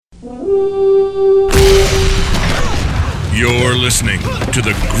You're listening to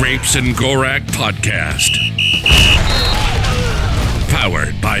the Grapes and Gorak podcast.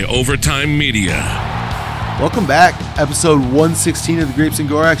 Powered by Overtime Media. Welcome back. Episode 116 of the Grapes and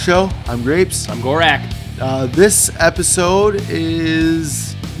Gorak Show. I'm Grapes. I'm Gorak. This episode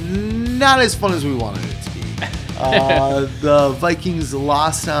is not as fun as we wanted it to be. The Vikings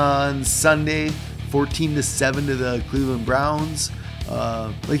lost on Sunday, 14-7 to the Cleveland Browns.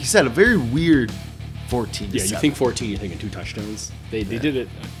 Like you said, a very weird 14-7. Yeah, you think 14, you're thinking 2 touchdowns. They did it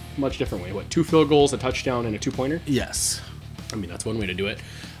a much different way. 2 field goals, a touchdown, and a 2-pointer? Yes. I mean, that's one way to do it.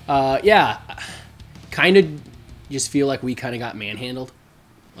 Kind of just feel like we kind of got manhandled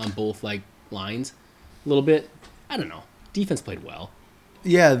on both lines a little bit. I don't know. Defense played well.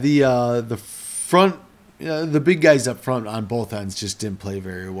 Yeah, the front, the big guys up front on both ends just didn't play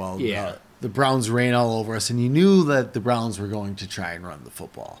very well. Yeah. The Browns ran all over us, and you knew that the Browns were going to try and run the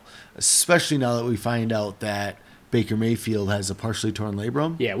football, especially now that we find out that Baker Mayfield has a partially torn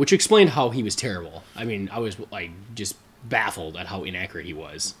labrum. Yeah, which explained how he was terrible. I mean, I was just baffled at how inaccurate he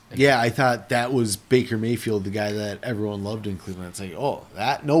was. Yeah, I thought that was Baker Mayfield, the guy that everyone loved in Cleveland. It's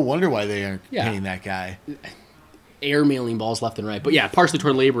like, no wonder why they aren't paying that guy. Air mailing balls left and right. But yeah, partially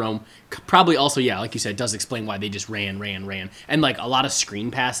torn labrum. Probably also, like you said, does explain why they just ran. And a lot of screen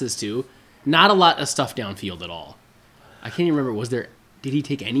passes too. Not a lot of stuff downfield at all. I can't even remember, did he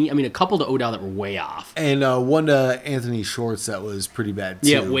take any? I mean, a couple to Odell that were way off. And one to Anthony Schwartz that was pretty bad too.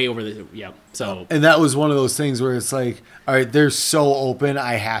 Yeah, way over so. And that was one of those things where it's like, all right, they're so open,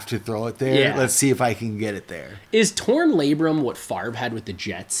 I have to throw it there. Yeah. Let's see if I can get it there. Is torn labrum what Favre had with the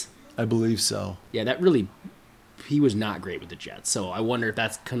Jets? I believe so. Yeah, he was not great with the Jets. So I wonder if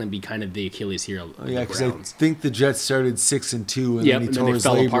that's going to be kind of the Achilles heel. Yeah, because I think the Jets started 6-2, and then he tore his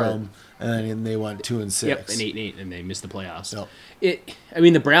labrum, and then they went 2-6. Yep, and 8-8, and they missed the playoffs. Yep.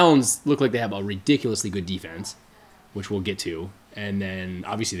 The Browns look like they have a ridiculously good defense, which we'll get to, and then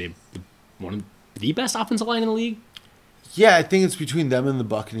obviously they have one of the best offensive line in the league. Yeah, I think it's between them and the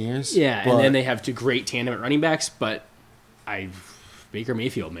Buccaneers. Yeah, and then they have 2 great tandem at running backs, but Baker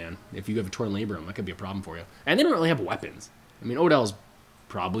Mayfield, man, if you have a torn labrum, that could be a problem for you. And they don't really have weapons. I mean, Odell's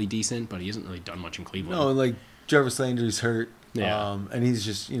probably decent, but he hasn't really done much in Cleveland. No, and Jarvis Landry's hurt. Yeah. And he's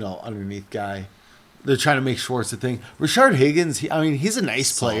just, underneath guy. They're trying to make Schwartz a thing. Rashard Higgins, he's a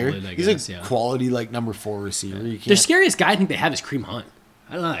nice player. He's a quality, number 4 receiver. Yeah. The scariest guy I think they have is Kareem Hunt.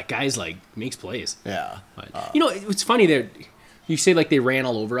 I don't know, that guy's, makes plays. Yeah. But, it's funny that you say, they ran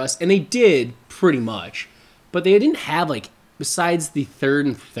all over us, and they did pretty much. But they didn't have, besides the 3rd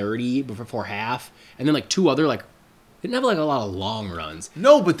and 30 before half, and then 2 other they didn't have a lot of long runs.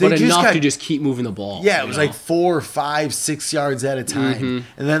 No, but they enough to just keep moving the ball. Yeah, it was 4, 5, 6 yards at a time,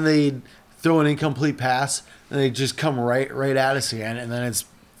 and then they'd throw an incomplete pass, and they just come right at us again, and then it's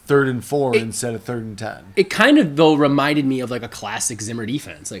 3rd and 4 instead of 3rd and 10. It kind of though reminded me of a classic Zimmer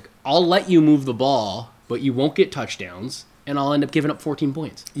defense. I'll let you move the ball, but you won't get touchdowns. And I'll end up giving up 14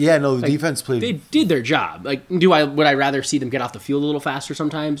 points. Yeah, no, the defense played. They did their job. Would I rather see them get off the field a little faster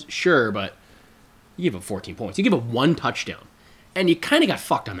sometimes? Sure, but you give up 14 points. You give up 1 touchdown, and you kind of got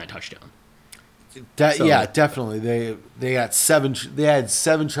fucked on that touchdown. Yeah, definitely. They got 7. They had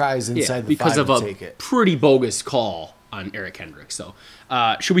 7 tries inside the 5 because of to a take it. Pretty bogus call on Eric Hendricks. So,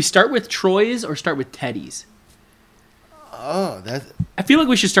 should we start with Troy's or start with Teddy's? I feel like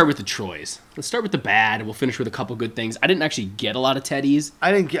we should start with the Troy's. Let's start with the bad, and we'll finish with a couple good things. I didn't actually get a lot of Teddy's.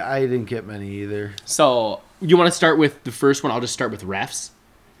 I didn't get many either. So you want to start with the first one? I'll just start with refs.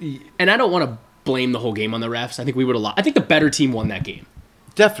 And I don't want to blame the whole game on the refs. I think we would have lost. I think the better team won that game.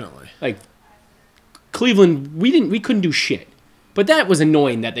 Definitely. Cleveland, we couldn't do shit. But that was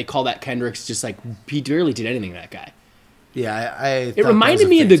annoying that they call that Kendricks just he barely did anything to that guy. Yeah, it reminded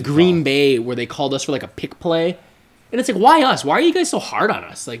me of the Green Bay where they called us for a pick play. And it's why us? Why are you guys so hard on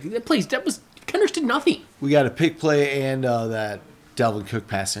us? Kendricks did nothing. We got a pick play and that Dalvin Cook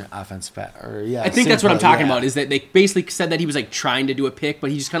passing offensive pass. I think that's what I'm talking about, is that they basically said that he was trying to do a pick,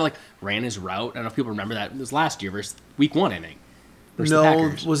 but he just kind of ran his route. I don't know if people remember that. It was last year versus week 1, I think.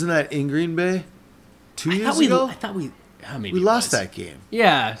 No, wasn't that in Green Bay 2 years ago? I thought we lost that game.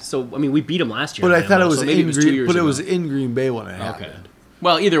 Yeah, so we beat them last year. But I thought it was it was in Green Bay when it happened. Okay.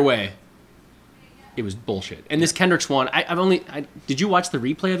 Well, either way, it was bullshit. And this Kendricks one, did you watch the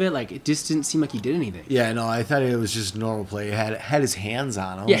replay of it? It just didn't seem like he did anything. Yeah, no, I thought it was just normal play. He had his hands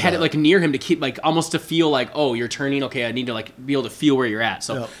on him. Yeah, had it near him to keep almost to feel oh, you're turning. Okay, I need to be able to feel where you're at.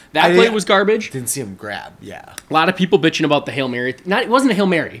 So that play was garbage. Didn't see him grab. Yeah. A lot of people bitching about the Hail Mary. It wasn't a Hail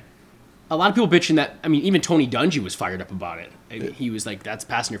Mary. A lot of people bitching that. Even Tony Dungy was fired up about it. He was that's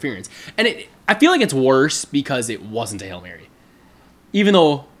pass interference. And I feel like it's worse because it wasn't a Hail Mary. Even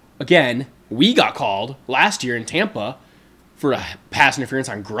though again, we got called last year in Tampa for a pass interference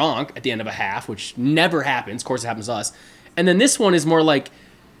on Gronk at the end of a half, which never happens. Of course, it happens to us. And then this one is more like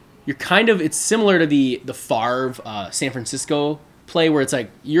it's similar to the Favre San Francisco play where it's like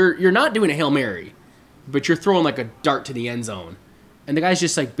you're not doing a Hail Mary, but you're throwing like a dart to the end zone. And the guy's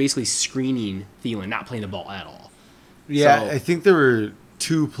just like basically screening Thielen, not playing the ball at all. Yeah, So- I think there were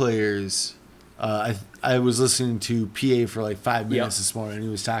two players. I was listening to PA for like 5 minutes this morning, and he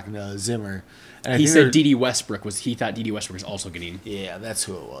was talking to Zimmer. And I He think said they're- D.D. Westbrook he thought D.D. Westbrook was also getting. Yeah, that's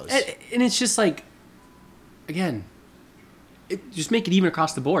who it was. And it's just like, again, just make it even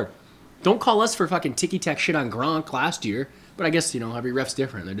across the board. Don't call us for fucking ticky-tack shit on Gronk last year. But I guess, every ref's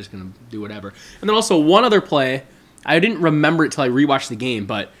different. They're just going to do whatever. And then also one other play, I didn't remember it till I rewatched the game,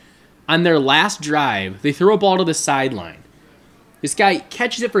 but on their last drive, they throw a ball to the sideline. This guy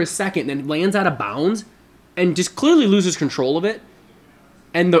catches it for a second, then lands out of bounds, and just clearly loses control of it.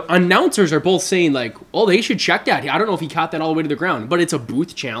 And the announcers are both saying, like, oh, they should check that. I don't know if he caught that all the way to the ground. But it's a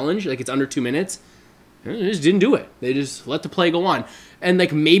booth challenge. Like, it's under 2 minutes. They just didn't do it. They just let the play go on. And,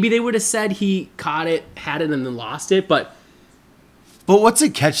 like, maybe they would have said he caught it, had it, and then lost it. But what's a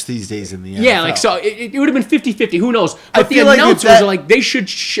catch these days in the NFL? yeah, like, so it would have been 50-50. Who knows? I But the feel like if announcers that- are like, they should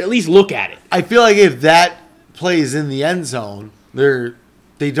at least look at it. I feel like if that play is in the end zone,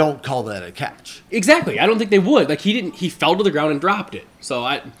 they don't call that a catch. Exactly. I don't think they would. Like, he fell to the ground and dropped it. So,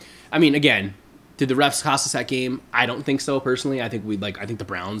 I mean, again, did the refs cost us that game? I don't think so, personally. I think the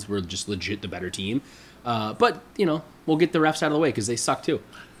Browns were just legit the better team. But, we'll get the refs out of the way because they suck too.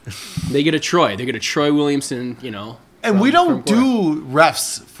 They get a Troy. They get a Troy Williamson, And we don't do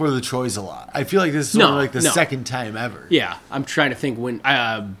refs for the Troys a lot. I feel like this is No, only like the no. second time ever. Yeah, I'm trying to think when.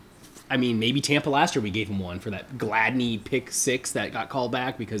 Maybe Tampa last year we gave him one for that Gladney pick 6 that got called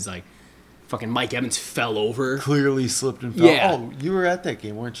back because like fucking Mike Evans fell over. Clearly slipped and fell. Yeah. Oh, you were at that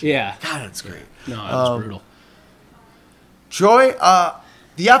game, weren't you? Yeah. God, that's great. No, that was brutal. Troy,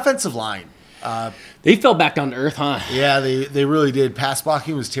 the offensive line. They fell back down to earth, huh? Yeah, they really did. Pass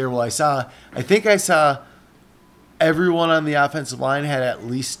blocking was terrible. I think I saw everyone on the offensive line had at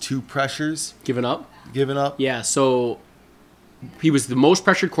least 2 pressures Giving up. given up. Yeah, so he was the most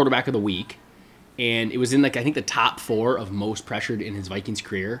pressured quarterback of the week, and it was in I think the top 4 of most pressured in his Vikings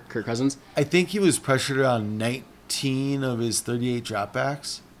career. Kirk Cousins. I think he was pressured on 19 of his 38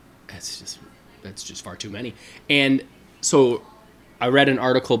 dropbacks. That's just far too many. And so I read an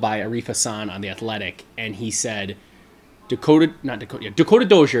article by Arif Hassan on The Athletic, and he said Dakota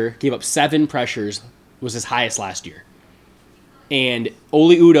Dozier gave up 7 pressures, was his highest last year. And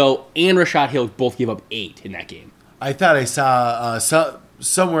Oli Udoh and Rashad Hill both gave up 8 in that game. I thought I saw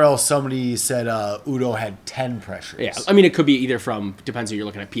somewhere else somebody said Udo had 10 pressures. Yeah, I mean, it could be either from, depends if you're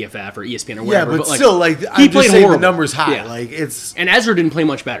looking at PFF or ESPN or Yeah, whatever. but still, I'm just saying the numbers high. Yeah. Like, it's... And Ezra didn't play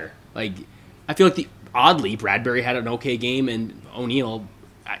much better. Like, I feel like oddly, Bradbury had an okay game, and O'Neal,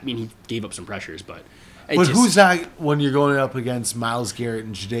 he gave up some pressures, but... who's not when you're going up against Myles Garrett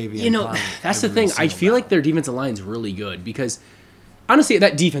and Jadeveon Clowney that's the every thing. I single feel like battle? their defensive line's really good because, honestly,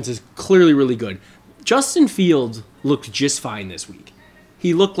 that defense is clearly really good. Justin Fields looked just fine this week.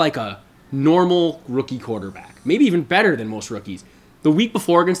 He looked like a normal rookie quarterback, maybe even better than most rookies. The week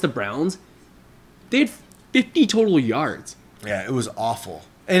before against the Browns, they had 50 total yards. Yeah, it was awful.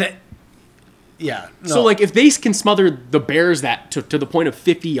 And So, if they can smother the Bears to the point of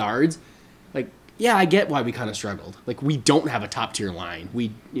 50 yards, I get why we kind of struggled. We don't have a top tier line.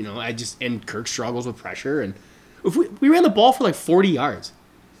 And Kirk struggles with pressure. And if we ran the ball for 40 yards.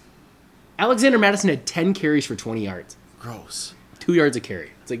 Alexander Madison had 10 carries for 20 yards. gross. 2 yards a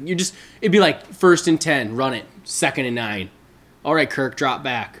carry. It's it'd be 1st and 10, run it. 2nd and 9. All right, Kirk, drop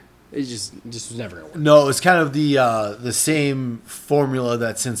back. It just was never going to work. No, it's kind of the same formula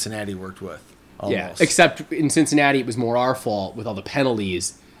that Cincinnati worked with. Almost. Yeah, except in Cincinnati, it was more our fault with all the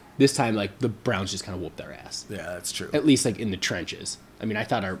penalties. This time, the Browns just kind of whooped their ass. Yeah, that's true. At least, in the trenches. I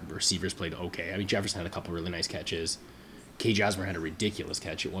thought our receivers played okay. Jefferson had a couple really nice catches. KJ Osborne had a ridiculous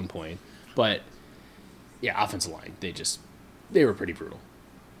catch at one point. But, yeah, offensive line, they were pretty brutal.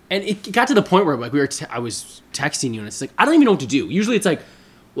 And it got to the point where I was texting you, and it's I don't even know what to do. Usually it's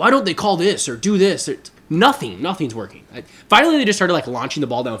why don't they call this or do this? Nothing's working. Finally, they just started launching the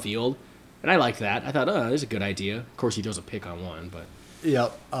ball downfield, and I liked that. I thought, oh, there's a good idea. Of course, he throws a pick on one, but...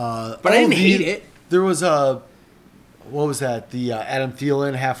 Yep. But I didn't hate it. There was what was that? The Adam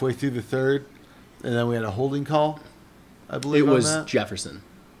Thielen halfway through the third, and then we had a holding call, I believe. It was on that. Jefferson.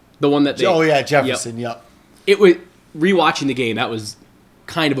 The one that they... Oh, yeah, Jefferson, yep. It was... Rewatching the game, that was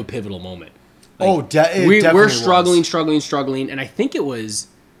kind of a pivotal moment. It we're definitely struggling, and I think it was...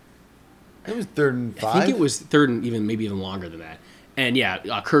 It was 3rd and 5. I think it was 3rd and maybe even longer than that. And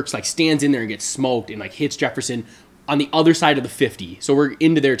yeah, Kirk's like stands in there and gets smoked and like hits Jefferson on the other side of the 50. So we're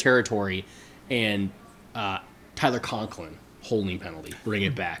into their territory, and Tyler Conklin holding penalty, bring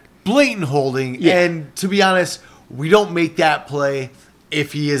it back. Blatant holding, Yeah. and to be honest, we don't make that play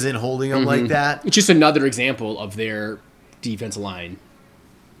if he isn't holding him like that. It's just another example of their defensive line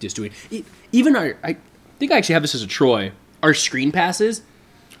just doing. Even I think I actually have this as a Troy. Our screen passes,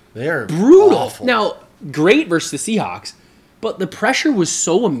 They're brutal. awful. Now, great versus the Seahawks, but the pressure was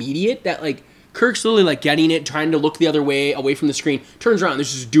so immediate that like Kirk's literally like getting it, trying to look the other way, away from the screen, turns around,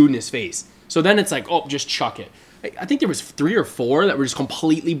 there's this dude in his face. So then it's like, oh, just chuck it. I think there was 3 or 4 that were just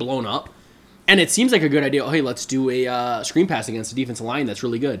completely blown up. And it seems like a good idea. Oh, hey, let's do a screen pass against the defensive line. That's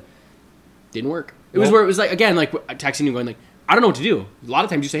really good. Didn't work. It was where it was like, again, like texting you going like, I don't know what to do. A lot of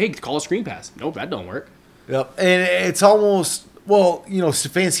times you say, hey, call a screen pass. Nope, that don't work. Yep, and it's almost, well,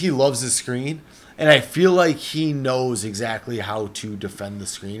 Stefanski loves the screen, and I feel like he knows exactly how to defend the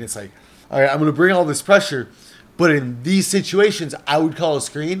screen. It's like, all right, I'm going to bring all this pressure, but in these situations, I would call a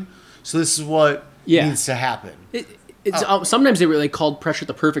screen, so this is what needs to happen. Sometimes they were like called pressure at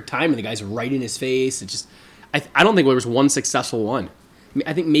the perfect time, and the guy's right in his face. It just, I don't think there was one successful one.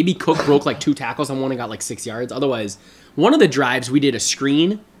 I think maybe Cook broke like 2 tackles on one and got like 6 yards. Otherwise, one of the drives we did a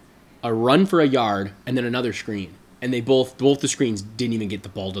screen, a run for a yard, and then another screen, and they both the screens didn't even get the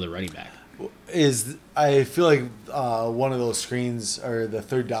ball to the running back. I feel like one of those screens, or the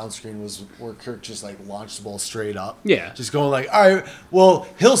third down screen, was where Kirk just like launched the ball straight up. Yeah. Just going like, all right, well,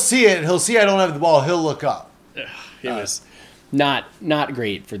 he'll see it, and he'll see I don't have the ball, he'll look up. It was not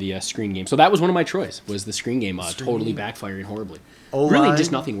great for the screen game. So that was one of my choices, was the screen game, totally backfiring horribly. O-line. Really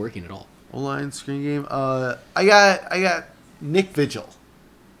just nothing working at all. O-line screen game. I got Nick Vigil.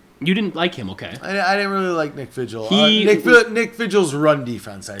 You didn't like him, okay. I didn't really like Nick Vigil. He- Nick Vigil's run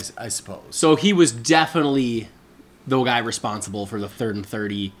defense, I suppose. So he was definitely the guy responsible for the 3rd and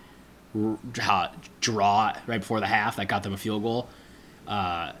 30 draw right before the half that got them a field goal.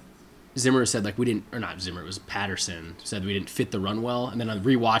 Zimmer said like we didn't, or not Zimmer, it was Patterson said we didn't fit the run well. And then on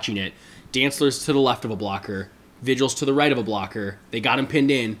rewatching it, Dantzler's to the left of a blocker, Vigil's to the right of a blocker. They got him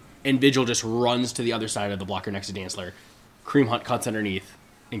pinned in, and Vigil just runs to the other side of the blocker next to Dantzler. Kareem Hunt cuts underneath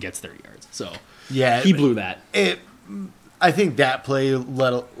and gets 30 yards. So yeah, he blew that. I think that play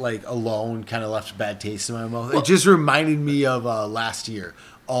alone kind of left a bad taste in my mouth. It just reminded me of last year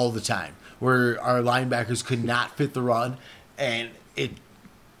all the time, where our linebackers could not fit the run, and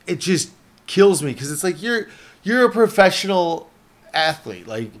it just kills me because it's like you're a professional athlete,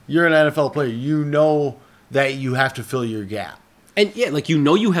 like you're an NFL player. You know that you have to fill your gap. And yeah, like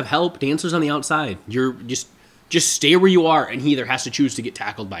you have help. Dantzler's on the outside. You're just stay where you are, and he either has to choose to get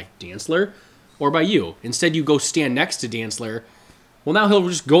tackled by Dantzler or by you. Instead, you go stand next to Dantzler. Well, now he'll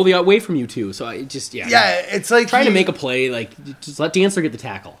just go the way from you too. So it just it's like trying to make a play. Like just let Dantzler get the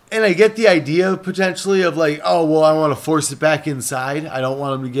tackle. And I get the idea potentially of like, oh well, I want to force it back inside. I don't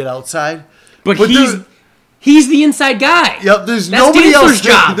want him to get outside. But he's the inside guy. Yep, there's That's nobody Dantzler's else.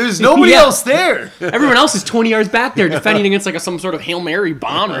 job. There's nobody else there. Everyone else is 20 yards back there defending against like some sort of Hail Mary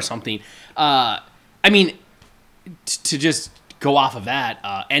bomb or something. I mean, to just go off of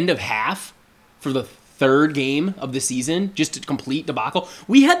that, end of half for the 3rd game of the season, just to complete debacle,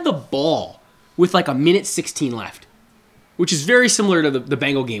 we had the ball with like a minute 16 left, which is very similar to the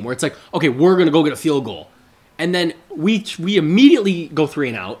Bengal game, where it's like, okay, we're going to go get a field goal. And then we immediately go 3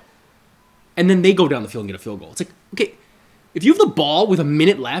 and out, and then they go down the field and get a field goal. It's like, okay, if you have the ball with a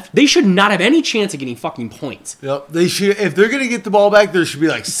minute left, they should not have any chance of getting fucking points. Yep, they should. If they're going to get the ball back, there should be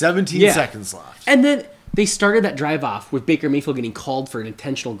like 17 seconds left. And then they started that drive off with Baker Mayfield getting called for an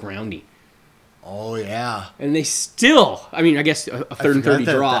intentional grounding. Oh yeah, And they still, I mean, I guess a 3rd and 30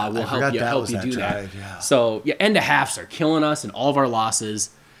 that- draw that- will I help forgot you that was do that that. drive, yeah. So yeah, end of halves are killing us and all of our losses.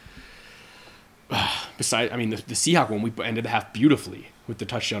 Besides, I mean, the Seahawk one, we ended the half beautifully with the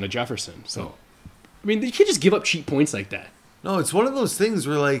touchdown to Jefferson. So, I mean, they can't just give up cheap points like that. no, it's one of those things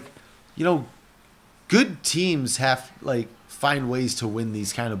where like, good teams have like find ways to win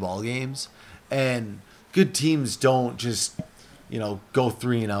these kind of ball games, and good teams don't just go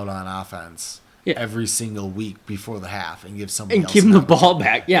 3 and out on offense. Yeah. Every single week before the half and give somebody And else give them the an opportunity. ball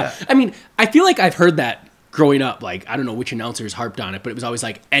back. Yeah. I mean, I feel like I've heard that growing up. Like, I don't know which announcers harped on it, but it was always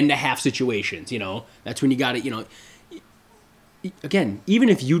like end of half situations, That's when you got it, Again, even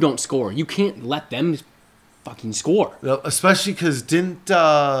if you don't score, you can't let them fucking score. Yep, especially because didn't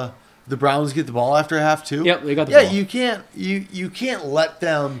the Browns get the ball after half too? Yep, they got the yeah, ball. you can't let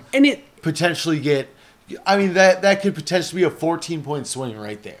them And it, potentially get. I mean that could potentially be a 14-point swing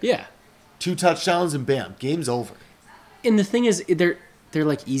right there. yeah. 2 touchdowns and bam, game's over. And the thing is, they're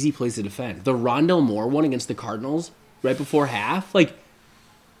like easy plays to defend. The Rondell Moore one against the Cardinals, right before half. Like,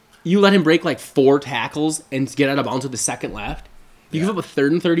 you let him break like 4 tackles and get out of bounds with the second left. You give up a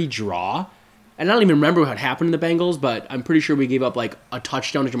 3rd and 30 draw. And I don't even remember what happened to the Bengals, but I'm pretty sure we gave up like a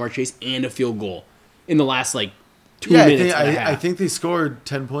touchdown to Jamar Chase and a field goal in the last like 2 minutes of the half. I think they scored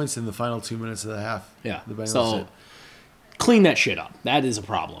 10 points in the final 2 minutes of the half. Yeah. The Bengals So did. clean that shit up. That is a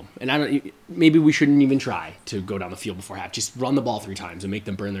problem. And maybe we shouldn't even try to go down the field before half. Just run the ball 3 times and make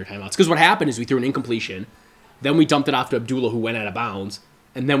them burn their timeouts. Because what happened is we threw an incompletion, then we dumped it off to Abdullah, who went out of bounds,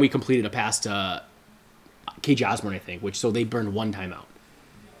 and then we completed a pass to KJ Osborne, I think, so they burned 1 timeout.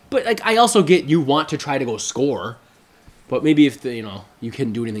 But like, I also get you want to try to go score, but maybe if you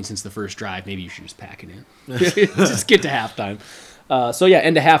couldn't do anything since the first drive, maybe you should just pack it in. Just get to halftime. So yeah,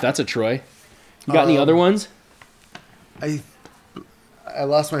 end of half. That's a Troy. You got any other ones? I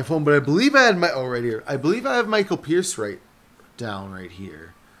lost my phone, but I believe I had right here. I believe I have Michael Pierce right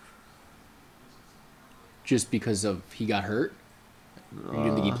here. Just because he got hurt? You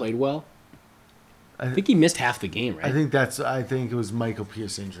didn't think he played well? I think he missed half the game, right? I think it was Michael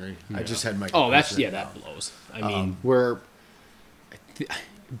Pierce injury. Yeah. I just had Michael. Pierce that blows. I mean,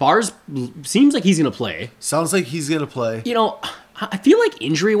 Bars seems like he's gonna play. Sounds like he's gonna play. I feel like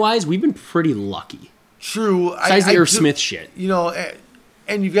injury-wise, we've been pretty lucky. True. Besides the Irv Smith shit.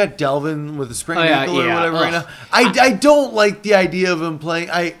 And you've got Delvin with a sprained ankle or whatever right now. I don't like the idea of him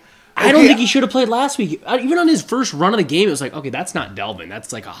playing. I don't think he should have played last week. Even on his first run of the game, it was like, okay, that's not Delvin.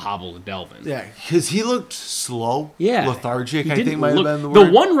 That's like a hobble to Delvin. Yeah, because he looked slow, lethargic, I think might have been the word.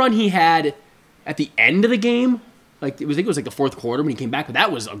 The one run he had at the end of the game, I think it was like the fourth quarter when he came back, but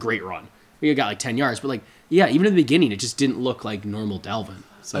that was a great run. He got like 10 yards. But like, yeah, even in the beginning, it just didn't look like normal Delvin.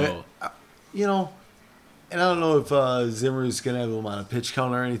 So, and I don't know if Zimmer is going to have him on a pitch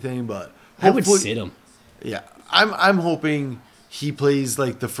count or anything, but I would sit him. Yeah, I'm hoping he plays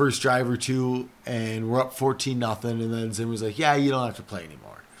like the first drive or two, and we're up 14-0, and then Zimmer's like, "Yeah, you don't have to play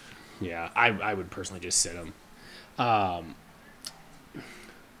anymore." Yeah, I would personally just sit him. Hold on,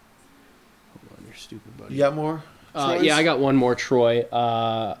 you're stupid, buddy. You got more? Yeah, I got one more, Troy.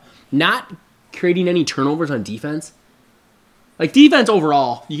 Not creating any turnovers on defense. Like, defense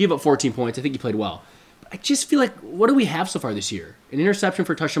overall, you gave up 14 points. I think you played well. I just feel like, what do we have so far this year? An interception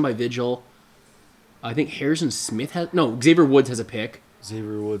for a touchdown by Vigil. I think Harrison Smith Xavier Woods has a pick.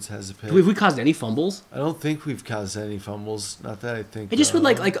 Xavier Woods has a pick. Have we caused any fumbles? I don't think we've caused any fumbles. Not that I think. I just would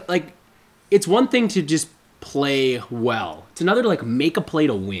like it's one thing to just play well. It's another to like make a play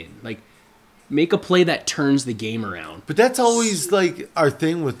to win. Like, make a play that turns the game around. But that's always like our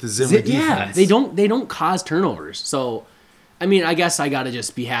thing with the Zimmer defense. Yeah, they don't cause turnovers. So, I mean, I guess I got to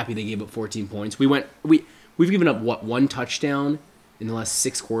just be happy they gave up 14 points. We've given up one touchdown in the last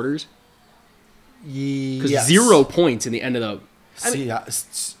 6 quarters. Because 0 points in the end of the.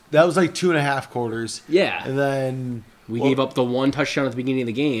 That was like 2.5 quarters. Yeah, and then we gave up the 1 touchdown at the beginning of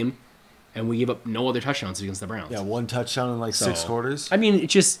the game, and we gave up no other touchdowns against the Browns. Yeah, 1 touchdown in like 6 quarters. I mean, it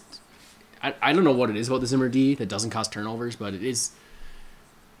just. I don't know what it is about the Zimmer D that doesn't cause turnovers, but it is.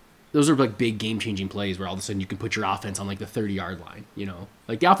 Those are like big game-changing plays where all of a sudden you can put your offense on like the 30-yard line.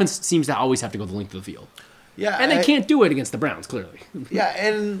 Like the offense seems to always have to go the length of the field. Yeah, and they can't do it against the Browns, clearly. Yeah,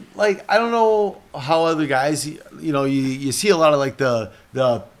 and like I don't know how other guys, you see a lot of like the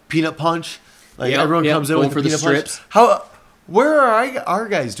peanut punch, like everyone comes in with for the peanut strips. Punch. Where are our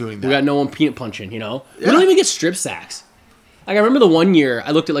guys doing that? We got no one peanut punching. We don't even get strip sacks. Like I remember the one year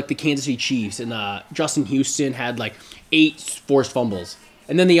I looked at like the Kansas City Chiefs and Justin Houston had like 8 forced fumbles,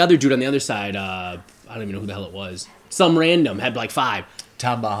 and then the other dude on the other side, I don't even know who the hell it was. Some random had like 5.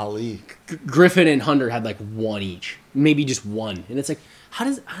 Tamba Ali. Griffin and Hunter had like 1 each, maybe just 1, and it's like, how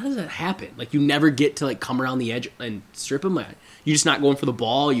does that happen? Like you never get to like come around the edge and strip them. You just not going for the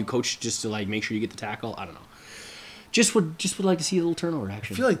ball. You coach just to like make sure you get the tackle. I don't know. Just would like to see a little turnover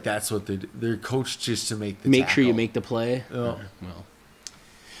action. I feel like that's what they're coached just to make tackle. Sure you make the play. Oh. Well.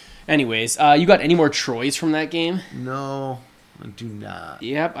 Anyways, you got any more Troys from that game? No, I do not.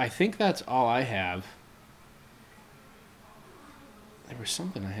 Yep, I think that's all I have. There was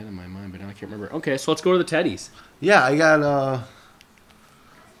something I had in my mind, but now I can't remember. Okay, so let's go to the Teddies. Yeah, I got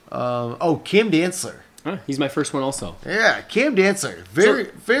Cam Dantzler. Huh, he's my first one also. Yeah, Cam Dantzler.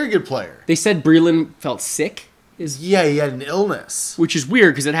 Very good player. They said Breland felt sick. Yeah, he had an illness. Which is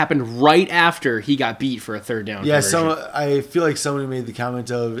weird because it happened right after he got beat for a 3rd down. Yeah, I feel like somebody made the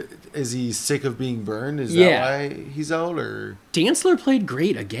comment of, is he sick of being burned? Is that why he's out? Or Dantzler played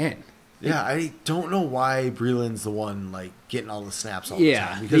great again. Yeah, I don't know why Breland's the one like getting all the snaps all the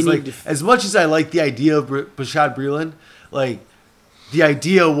time. Because like as much as I like the idea of Bashaud Breeland, like the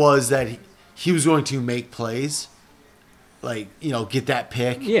idea was that he was going to make plays, like get that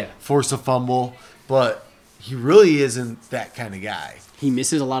pick, force a fumble, but he really isn't that kind of guy. He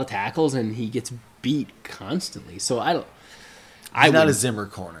misses a lot of tackles and he gets beat constantly. So He's not a Zimmer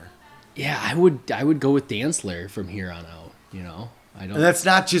corner. Yeah, I would go with Dantzler from here on out. You know, I don't. And that's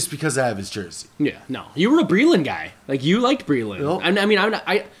not just because I have his jersey. Yeah, no, you were a Breland guy. Like you liked Breland. Nope. I mean,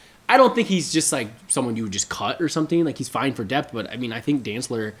 I don't think he's just like someone you would just cut or something. Like he's fine for depth, but I mean, I think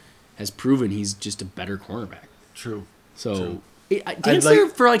Dantzler has proven he's just a better cornerback. True. So True.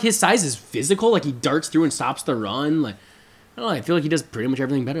 Dantzler, for like his size, is physical. Like he darts through and stops the run. Like I don't know. I feel like he does pretty much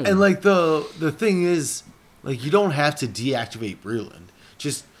everything better. And like the thing is, like you don't have to deactivate Breland.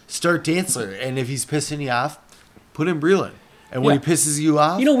 Just start Dantzler, and if he's pissing you off, put in Breland. And when he pisses you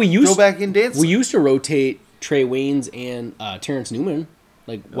off, go back in Dantzler. We used to rotate Trey Waynes and Terrence Newman.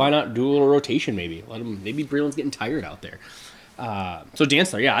 Like, why not do a little rotation? Maybe let him. Maybe Breland's getting tired out there. So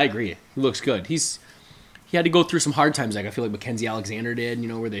Dantzler, yeah, I agree. He looks good. He had to go through some hard times. Like I feel like Mackenzie Alexander did. You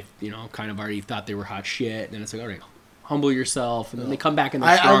know, where they kind of already thought they were hot shit, and then it's like, all right, humble yourself, and then they come back and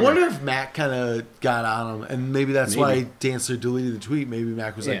they're stronger. I wonder if Mac kind of got on him, and maybe that's why Dantzler deleted the tweet. Maybe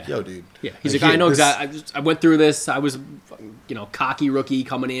Mac was like, "Yo, dude." Yeah, he's like, I know exactly. I went through this. I was, cocky rookie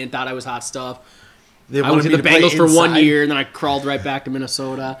coming in, thought I was hot stuff. I went to the Bengals for 1 year, and then I crawled right back to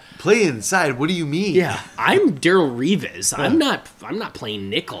Minnesota. Play inside? What do you mean? Yeah, I'm Darrelle Revis. I'm not playing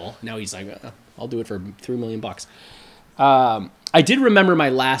nickel. Now he's like, I'll do it for $3 million. I did remember my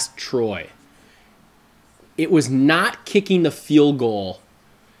last Troy. It was not kicking the field goal.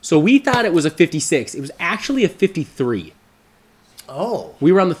 So we thought it was a 56. It was actually a 53. Oh.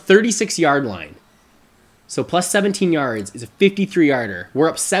 We were on the 36-yard line. So plus 17 yards is a 53-yarder. We're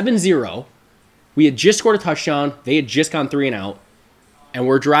up 7-0. We had just scored a touchdown. They had just gone 3 and out. And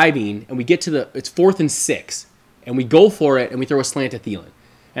we're driving, and we get to it's 4th and 6. And we go for it, and we throw a slant at Thielen.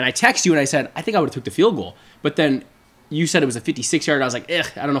 And I text you, and I said, I think I would have took the field goal. But then you said it was a 56-yarder. I was like, I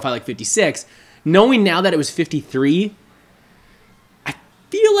don't know if I like 56. Knowing now that it was 53, I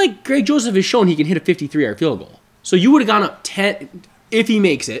feel like Greg Joseph has shown he can hit a 53-yard field goal. So you would have gone up 10. If he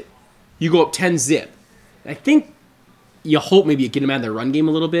makes it, you go up 10-zip. I think you hope maybe you get him out of their run game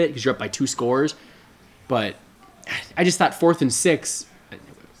a little bit because you're up by 2 scores. But I just thought 4th and 6.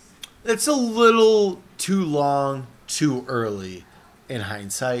 It's a little too long, too early in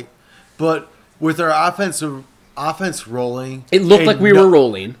hindsight. But with our offense rolling, it looked like we were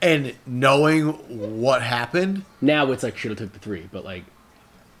rolling, and knowing what happened. Now it's like should have took the 3, but like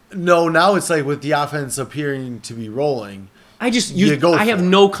no. Now it's like with the offense appearing to be rolling. I have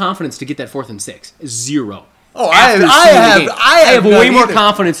no confidence to get that 4th and 6. 0. Oh, I have way more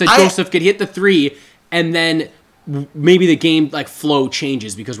confidence that Joseph could hit the 3, and then maybe the game like flow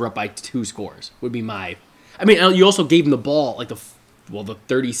changes because we're up by 2 scores. Would be my. I mean, you also gave him the ball like the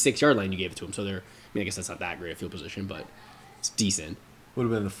 36-yard line. You gave it to him, so they're. I mean, I guess that's not that great a field position, but it's decent. Would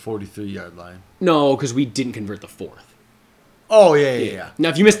have been the 43-yard line. No, because we didn't convert the 4th. Oh, yeah. Now,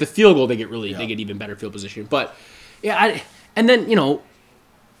 if you miss the field goal, they get even better field position. But, yeah, and then, there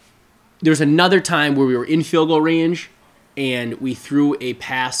was another time where we were in field goal range, and we threw a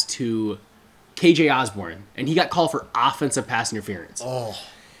pass to KJ Osborne, and he got called for offensive pass interference. Oh.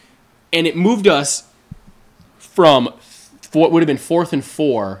 And it moved us from what would have been 4th and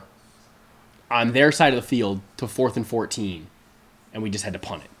 4 on their side of the field to 4th and 14, and we just had to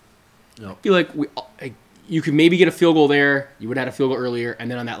punt it. Yep. I feel like you could maybe get a field goal there. You would have had a field goal earlier, and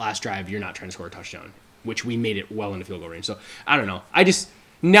then on that last drive, you're not trying to score a touchdown, which we made it well into field goal range. So I don't know. I just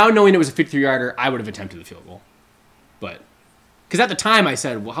now knowing it was a 53-yarder, I would have attempted the field goal, but because at the time I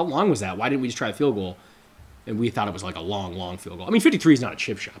said, well, how long was that? Why didn't we just try a field goal? And we thought it was like a long, long field goal. I mean, 53 is not a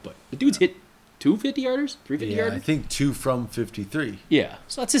chip shot, but the dude's hit 2 50-yarders, 3 50-yarders. I think 2 from 53. Yeah,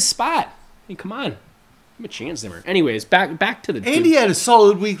 so that's his spot. I mean, come on. Give him a chance, Zimmer. Anyways, back to the... Andy had a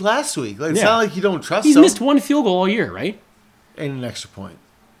solid week last week. Like, it's not like you don't trust him. He's missed 1 field goal all year, right? And an extra point.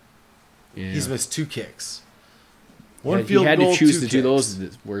 Yeah. He's missed 2 kicks. One field goal, 2 kicks. If you had to choose to do those,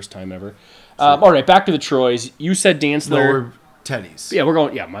 it's the worst time ever. All right, back to the Troys. You said Dantzler. No, we're Teddy's. Yeah, we're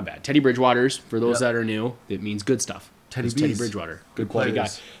going... Yeah, my bad. Teddy Bridgewater's. For those that are new, it means good stuff. Teddy Bridgewater. Good quality guy.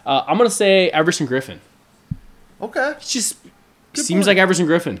 I'm going to say Everson Griffin. Okay. It's just... Seems like Everson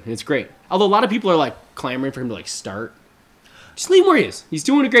Griffin. It's great. Although a lot of people are like clamoring for him to like start. Just leave him where he is. He's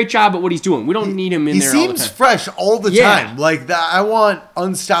doing a great job at what he's doing. We don't need him in there all the time. He seems fresh all the time. Like that, I want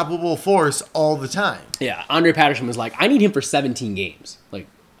unstoppable force all the time. Yeah. Andre Patterson was like, I need him for 17 games. Like,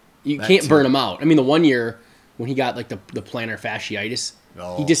 you can't burn him out. I mean, the 1 year when he got like the plantar fasciitis,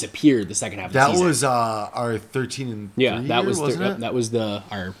 he disappeared the second half of the season. That was our 13-3 year, that was wasn't it? That was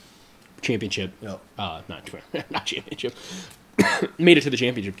our championship. Yep. Not championship. Made it to the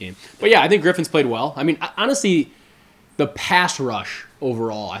championship game. But yeah, I think Griffin's played well. I mean, honestly, the pass rush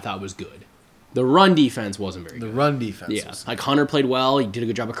overall I thought was good. The run defense wasn't very The good. run defense. Yeah, Was, like Hunter played well. He did a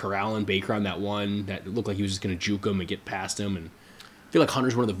good job of corralling Baker on that one that looked like he was just going to juke him and get past him. And I feel like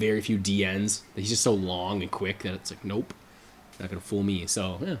Hunter's one of the very few DNs that he's just so long and quick that it's like, nope, not going to fool me.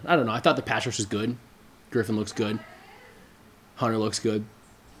 So, yeah, I don't know. I thought the pass rush was good. Griffin looks good. Hunter looks good.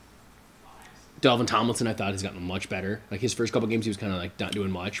 Delvin Tomlinson, I thought, has gotten much better. Like his first couple games, he was kind of like not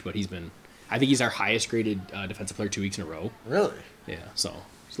doing much, but he's been. I think he's our highest graded defensive player 2 weeks in a row. really? Yeah, so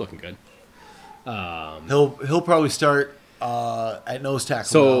he's looking good. He'll probably start at nose tackle.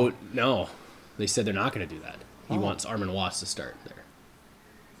 So now. no, they said they're not going to do that. He wants Armin Watts to start there.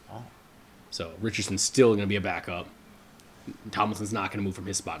 Oh. So Richardson's still going to be a backup. Tomlinson's not going to move from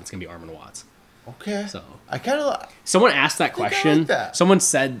his spot. It's going to be Armin Watts. Okay. So I kind of someone asked that think I question. like that. Someone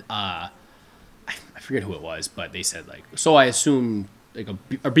said, I forget who it was, but they said like, so I assume like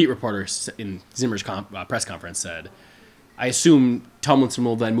a beat reporter in Zimmer's press conference said, I assume Tomlinson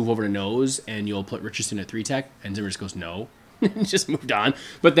will then move over to nose and you'll put Richardson at 3-tech, and Zimmer just goes no, just moved on.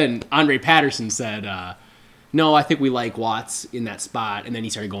 But then Andre Patterson said, no, I think we like Watts in that spot, and then he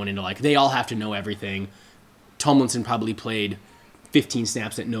started going into like they all have to know everything. Tomlinson probably played 15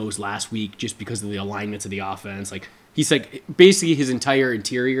 snaps at nose last week just because of the alignments of the offense. Like he's like basically his entire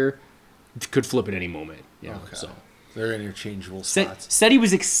interior could flip at any moment. You know? Okay. So they're interchangeable said spots. he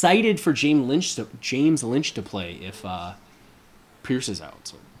was excited for James Lynch to play if Pierce is out.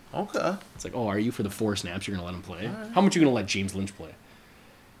 So Okay. it's like, oh, are you for the 4 snaps you're gonna let him play? Right. How much are you gonna let James Lynch play?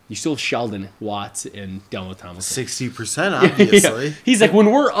 You still have Sheldon, Watts, and Delano Tomlinson. 60%, obviously. Yeah. He's like,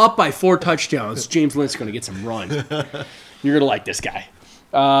 when we're up by 4 touchdowns, James Lynch's gonna get some run. You're gonna like this guy.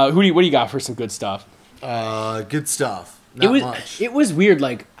 What do you got for some good stuff? Good stuff. Not much. It was weird.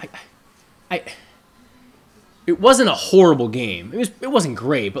 Like, it wasn't a horrible game. It wasn't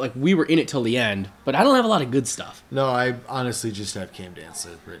great, but like we were in it till the end. But I don't have a lot of good stuff. No, I honestly just have Cam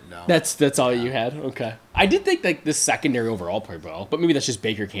Dantzler written down. That's all you had. Okay. I did think like the secondary overall played well, but maybe that's just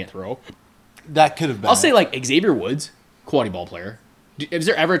Baker can't throw. That could have been. I'll say like Xavier Woods, quality ball player. Is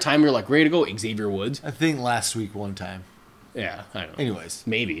there ever a time you're like ready to go Xavier Woods? I think last week one time. Yeah, I don't know. Anyways.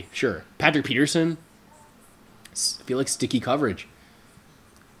 Maybe, sure. Patrick Peterson, I feel like sticky coverage.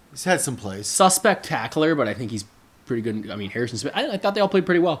 He's had some plays. Suspect tackler, but I think he's pretty good. I mean, Harrison Smith, I thought they all played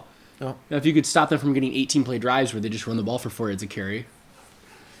pretty well. Oh. Now, if you could stop them from getting 18-play drives where they just run the ball for 4 yards a carry.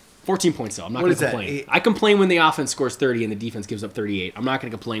 14 points, though. I'm not going to complain. I complain when the offense scores 30 and the defense gives up 38. I'm not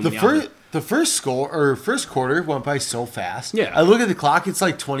going to complain when the first quarter went by so fast. Yeah. I look at the clock, it's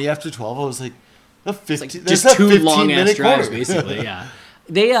like 20 after 12. I was like, the 15, It's like just 2 long-ass drives, quarter. basically, yeah.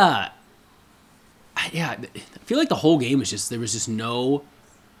 They, I feel like the whole game was just, there was just no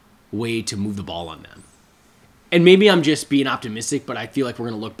way to move the ball on them. And maybe I'm just being optimistic, but I feel like we're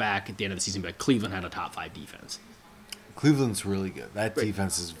going to look back at the end of the season, but Cleveland had a top 5 defense. Cleveland's really good. That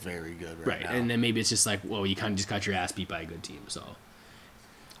defense is very good right now. And then maybe it's just like, well, you kind of just got your ass beat by a good team, so.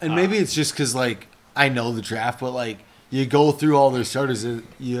 And maybe it's just because, like, I know the draft, but, like, you go through all their starters, and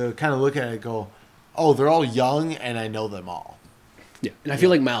you kind of look at it and go, oh, they're all young, and I know them all. Yeah. And I feel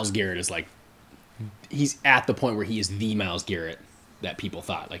like Myles Garrett is like, he's at the point where he is the Myles Garrett that people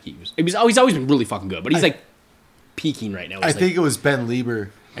thought like he was. He's always been really fucking good, but he's like peaking right now. I think it was Ben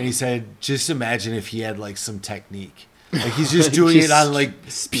Lieber, and he said, just imagine if he had, like, some technique. Like, he's just doing it on, like,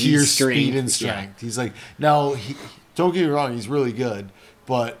 pure speed and strength. Yeah. He's like, now, don't get me wrong, he's really good,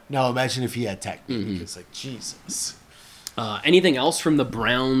 but now imagine if he had technique. Mm-hmm. It's like, Jesus. Anything else from the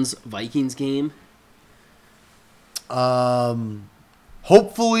Browns-Vikings game?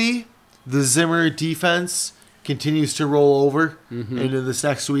 Hopefully, the Zimmer defense continues to roll over into this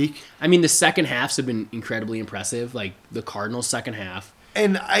next week. I mean, the second halves have been incredibly impressive. Like, the Cardinals' second half.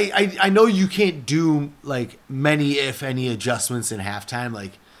 And I know you can't do, like, many, if any, adjustments in halftime.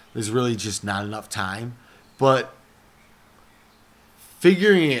 Like, there's really just not enough time. But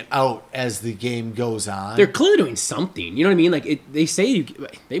figuring it out as the game goes on. They're clearly doing something. You know what I mean? Like, they say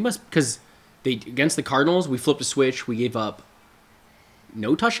they must, because against the Cardinals, we flipped a switch. We gave up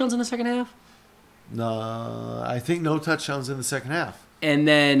no touchdowns in the second half. No, I think no touchdowns in the second half. And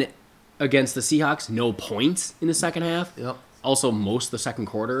then against the Seahawks, no points in the second half. Yep. Also, most of the second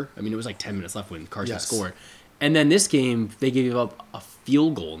quarter. I mean, it was like 10 minutes left when Carson scored. And then this game, they gave up a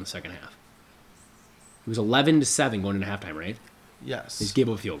field goal in the second half. It was 11-7 going into halftime, right? Yes. They just gave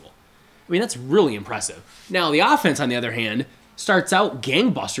up a field goal. I mean, that's really impressive. Now, the offense, on the other hand, starts out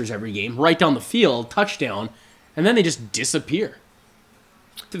gangbusters every game, right down the field, touchdown, and then they just disappear.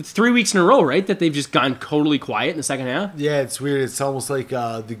 3 weeks in a row, right, that they've just gone totally quiet in the second half? Yeah, it's weird. It's almost like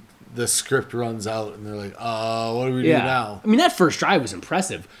the script runs out, and they're like, what do we do now? I mean, that first drive was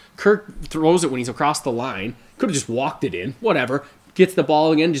impressive. Kirk throws it when he's across the line. Could have just walked it in. Whatever. gets the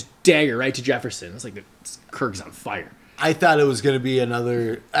ball again, just dagger right to Jefferson. It's like Kirk's on fire. I thought it was going to be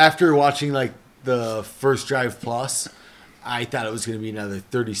another, after watching like the first drive plus, I thought it was going to be another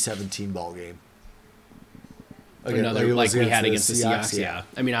 30-17 ball game. Another it like was we had against the Seahawks. Seahawks. Yeah.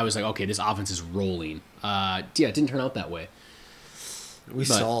 I mean, I was like, okay, this offense is rolling. Yeah, it didn't turn out that way. We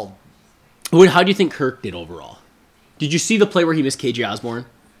stalled. How do you think Kirk did overall? Did you see the play where he missed KJ Osborne?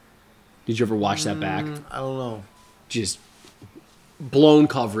 Did you ever watch that back? I don't know. Just blown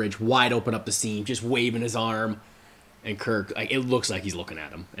coverage, wide open up the seam, just waving his arm. And Kirk, like, it looks like he's looking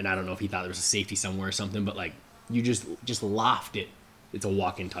at him. And I don't know if he thought there was a safety somewhere or something, but like you just lofted it. It's a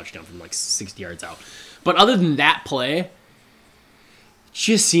walk-in touchdown from like 60 yards out. But other than that play, it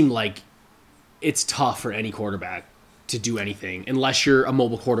just seemed like it's tough for any quarterback to do anything unless you're a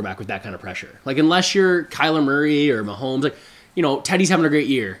mobile quarterback with that kind of pressure. Like unless you're Kyler Murray or Mahomes, like, you know, Teddy's having a great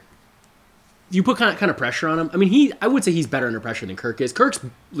year. You put kind of pressure on him. I mean, I would say he's better under pressure than Kirk is. Kirk's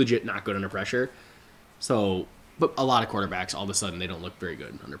legit not good under pressure. So, but a lot of quarterbacks, all of a sudden, they don't look very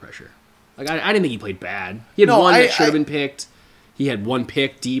good under pressure. Like, I didn't think he played bad. He had one that should have been picked. He had one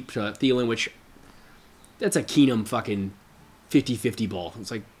pick deep to Thielen, which that's a Keenum fucking 50-50 ball. It's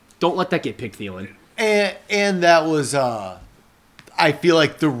like, don't let that get picked, Thielen. And that was, I feel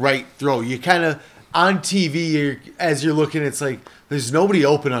like, the right throw. You kind of, on TV, as you're looking, it's like, there's nobody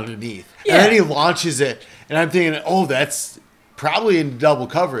open underneath. Yeah. And then he launches it, and I'm thinking, oh, that's probably in double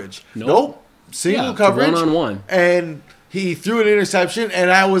coverage. Nope. Single coverage. One-on-one. And he threw an interception, and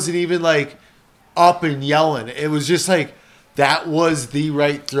I wasn't even, like, up and yelling. It was just like, that was the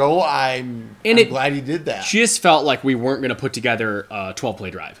right throw. I'm glad he did that. Just felt like we weren't going to put together a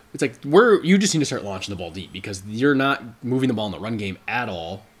 12-play drive. It's like, you just need to start launching the ball deep because you're not moving the ball in the run game at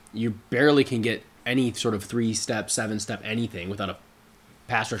all. You barely can get any sort of 3-step, 7-step anything without a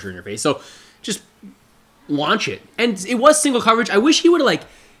pass rusher in your face. So just launch it. And it was single coverage. I wish he would have like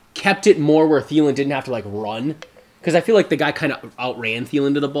kept it more where Thielen didn't have to like run. Because I feel like the guy kind of outran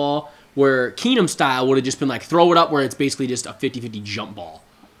Thielen to the ball. Where Keenum style would have just been like throw it up where it's basically just a 50-50 jump ball.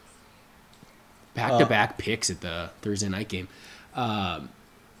 Back-to-back picks at the Thursday night game. I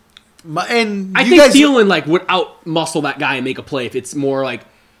think Thielen like would out-muscle that guy and make a play if it's more like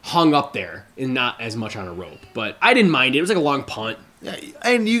hung up there and not as much on a rope. But I didn't mind it. It was like a long punt. Yeah,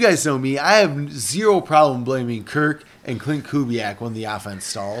 and you guys know me. I have zero problem blaming Kirk and Clint Kubiak when the offense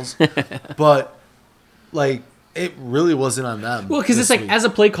stalls. But, like, it really wasn't on them. Well, because it's like, as a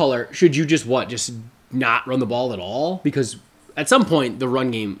play caller, should you just not run the ball at all? Because at some point, the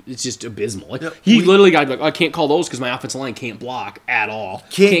run game is just abysmal. Like, he literally got to be like, I can't call those because my offensive line can't block at all.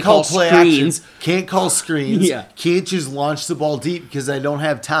 Can't call play screens. Action. Can't call screens. Yeah. Can't just launch the ball deep because I don't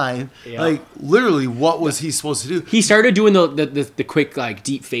have time. Yeah. Like, literally, what was he supposed to do? He started doing the quick, like,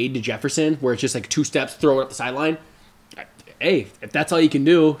 deep fade to Jefferson, where it's just like 2 steps, throw it up the sideline. Hey, if that's all you can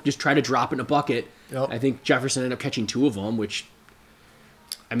do, just try to drop it in a bucket. Yep. I think Jefferson ended up catching 2 of them, which,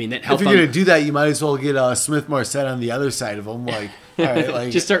 I mean, that helped. If you're going to do that, you might as well get Smith Marset on the other side of him. Like, all right,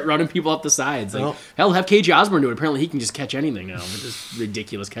 like, just start running people up the sides. Like, hell, have KJ Osborne do it. Apparently, he can just catch anything now. With this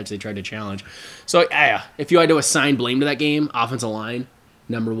ridiculous catch they tried to challenge. So, yeah, if you had to assign blame to that game, offensive line,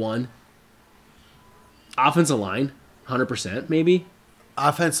 number 1. Offensive line, 100%, maybe.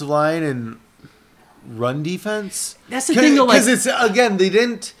 Offensive line and run defense. That's the thing, though. Because it's again, they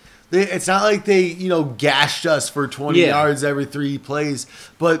didn't. It's not like they gashed us for 20 yards every 3 plays,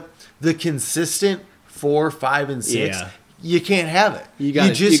 but the consistent 4, 5, and 6, you can't have it. You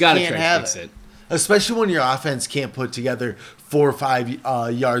just can't have it. Especially when your offense can't put together 4 or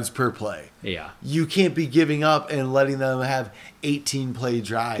 5 yards per play. Yeah, you can't be giving up and letting them have 18 play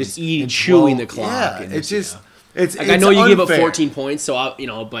drives. Just chewing the clock. Yeah, it's just it's. Like, I know you give up 14 points, so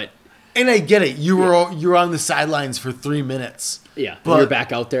but. And I get it. You were on the sidelines for 3 minutes. Yeah, but you're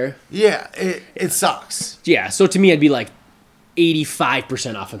back out there. Yeah, it sucks. Yeah, so to me, I'd be like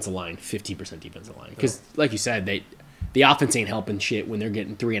 85% offensive line, 15% defensive line. Because, like you said, the offense ain't helping shit when they're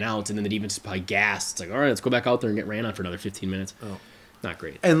getting 3 and outs, and then the defense is probably gassed. It's like, all right, let's go back out there and get ran on for another 15 minutes. Oh, not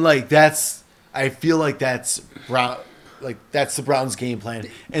great. And I feel like that's the Browns' game plan.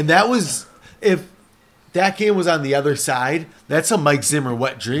 And that was if that game was on the other side. That's a Mike Zimmer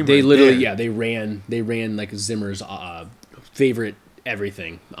wet dream. They literally, they ran like Zimmer's favorite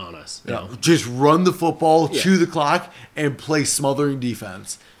everything on us. You know? Just run the football, chew the clock, and play smothering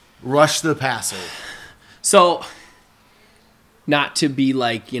defense. Rush the passer. So, not to be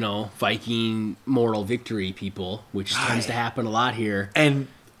like, Viking moral victory people, which tends to happen a lot here. And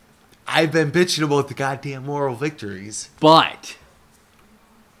I've been bitching about the goddamn moral victories. But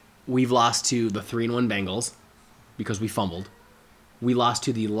we've lost to the 3-1 Bengals because we fumbled. We lost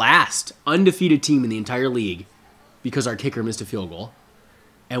to the last undefeated team in the entire league because our kicker missed a field goal.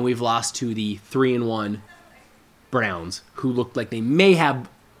 And we've lost to the 3-1 Browns, who looked like they may have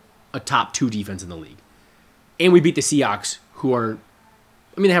a top 2 defense in the league. And we beat the Seahawks, who are,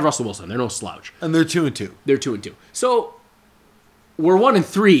 I mean, they have Russell Wilson. They're no slouch. And they're 2-2. They're 2-2. So we're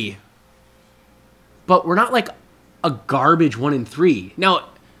 1-3, but we're not like a garbage 1-3. Now, I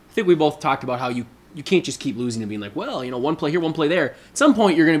think we both talked about how you can't just keep losing and being like, well, one play here, one play there. At some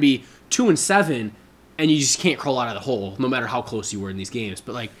point, you're going to be 2-7, and you just can't crawl out of the hole, no matter how close you were in these games.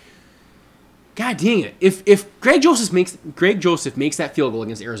 But like, God dang it! If Greg Joseph makes that field goal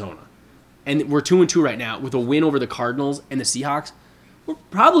against Arizona, and we're 2-2 right now with a win over the Cardinals and the Seahawks, we're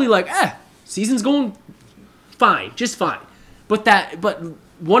probably like, season's going fine, just fine. But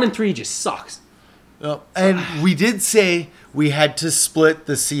 1-3 just sucks. Yep. And we did say we had to split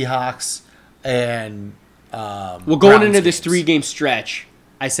the Seahawks and Well, going Browns into this games. 3-game stretch,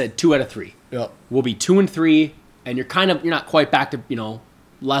 I said 2 out of 3. Yep. We'll be 2-3, and you're not quite back to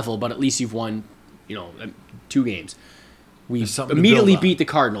level, but at least you've won 2 games. We There's something to immediately build on. beat the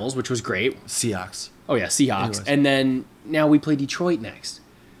Cardinals, which was great. Seahawks. Oh yeah, Seahawks, Anyways. and then now we play Detroit next,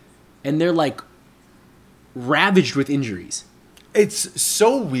 and they're like ravaged with injuries. It's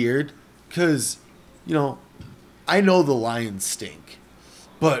so weird because, I know the Lions stink,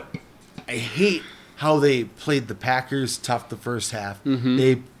 but I hate how they played the Packers tough the first half. Mm-hmm.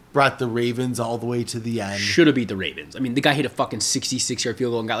 They brought the Ravens all the way to the end. Should have beat the Ravens. I mean, the guy hit a fucking 66-yard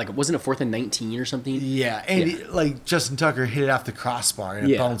field goal and got wasn't it 4th and 19 or something? Yeah, and Yeah. Justin Tucker hit it off the crossbar and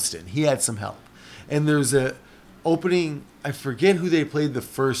it Yeah. bounced in. He had some help. And there's a opening, I forget who they played the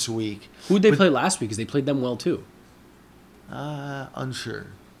first week. Who'd they play last week? Because they played them well too. Unsure.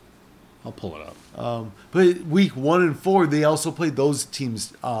 I'll pull it up. But week 1 and 4, they also played those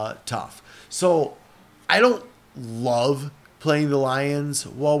teams tough. So I don't love playing the Lions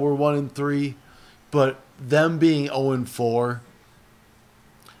while we're 1 and 3, but them being 0 and 4,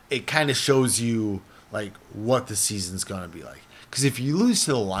 it kind of shows you like what the season's gonna be like. Because if you lose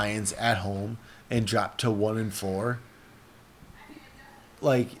to the Lions at home and drop to 1 and 4,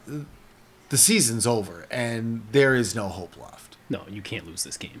 like the season's over and there is no hope left. No, you can't lose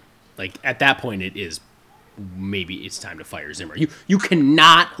this game. Like at that point, maybe it's time to fire Zimmer. You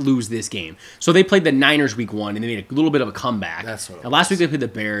cannot lose this game. So they played the Niners week 1, and they made a little bit of a comeback. That's what it and last was. week they played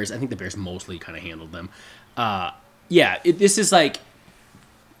the Bears. I think the Bears mostly kind of handled them. This is like,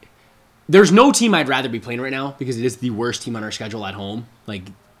 there's no team I'd rather be playing right now because it is the worst team on our schedule at home. Like,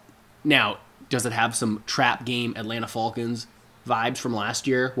 now, does it have some trap game Atlanta Falcons vibes from last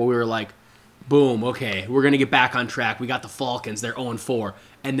year where we were like, boom, okay, we're going to get back on track. We got the Falcons. They're 0-4.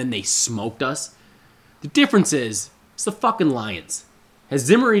 And then they smoked us. The difference is, it's the fucking Lions. Has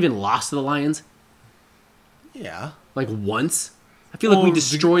Zimmer even lost to the Lions? Yeah. Like once? I feel like we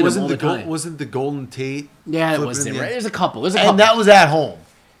destroy them all the time. Wasn't the Golden Tate? Yeah, it flipping was in the Zimmer. end? There's a couple. And that was at home.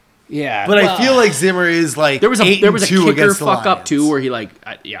 yeah. But well, I feel like Zimmer is like there was a 8 and 2 kicker against the fuck up Lions. too where he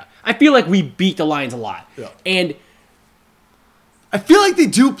I feel like we beat the Lions a lot. Yeah. And I feel like they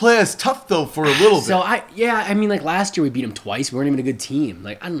do play us tough though for a little so bit. like last year we beat them twice. We weren't even a good team.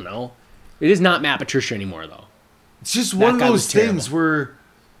 Like I don't know. It is not Matt Patricia anymore though. It's just that one of guy those was terrible. things where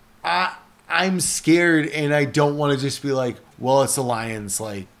I'm scared and I don't want to just be like, well, it's the Lions.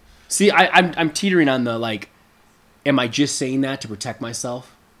 Like, See, I'm teetering on the like, am I just saying that to protect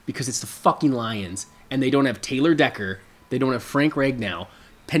myself? Because it's the fucking Lions, and they don't have Taylor Decker, they don't have Frank Ragnow,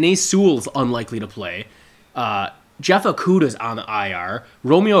 Penei Sewell's unlikely to play, Jeff Okuda's on the IR,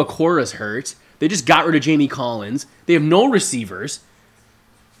 Romeo Okwara's hurt, they just got rid of Jamie Collins, they have no receivers.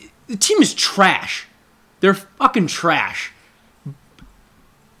 The team is trash. They're fucking trash.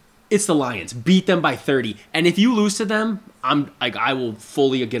 It's the Lions. Beat them by 30. And if you lose to them, I will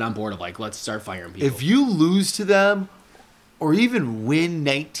fully get on board of like, let's start firing people. if you lose to them or even win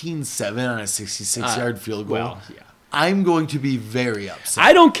 19-7 on a 66-yard field goal, well, yeah. I'm going to be very upset.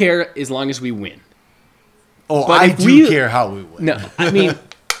 I don't care as long as we win. but but I if do we- care how we win. No, I mean,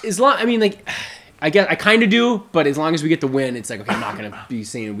 I guess I kind of do, but as long as we get the win, it's like, okay, I'm not going to be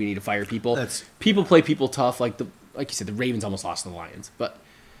saying we need to fire people. People play people tough. Like you said, the Ravens almost lost to the Lions. But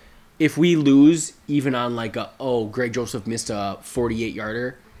if we lose, even on like Greg Joseph missed a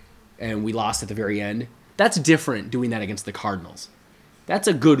 48-yarder and we lost at the very end, that's different doing that against the Cardinals. That's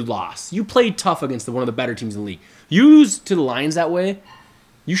a good loss. You played tough against one of the better teams in the league. You lose to the Lions that way,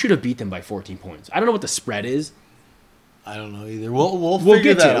 you should have beat them by 14 points. I don't know what the spread is. I don't know either. We'll We'll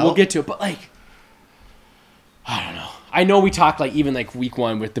figure get that to it. out. We'll get to it. But like, I don't know. I know we talked like even like week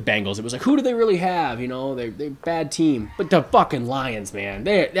 1 with the Bengals. It was like, who do they really have? They're a bad team. But the fucking Lions, man,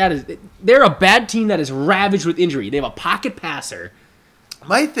 they're a bad team that is ravaged with injury. They have a pocket passer.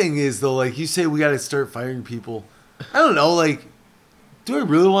 My thing is though, like you say, we got to start firing people. I don't know, like, do I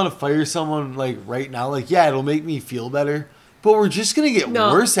really want to fire someone, like, right now? Like, yeah, it'll make me feel better, but we're just going to get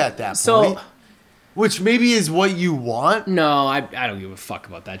worse at that point. Which maybe is what you want. No, I don't give a fuck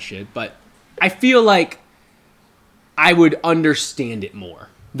about that shit, but I feel like I would understand it more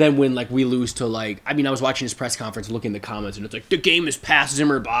than when, like, we lose to, like, I mean, I was watching his press conference, looking at the comments, and it's like, the game has passed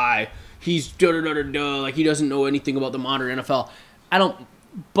Zimmer by. He's da-da-da-da-da, like, he doesn't know anything about the modern NFL.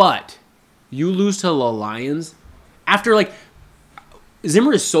 But you lose to the Lions after, like,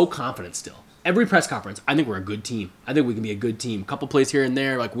 Zimmer is so confident still. Every press conference, I think we're a good team. I think we can be a good team. A couple plays here and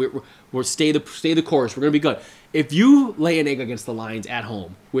there, like we're stay the course. We're gonna be good. If you lay an egg against the Lions at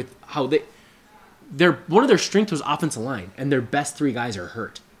home with how they're one of their strengths was offensive line, and their best 3 guys are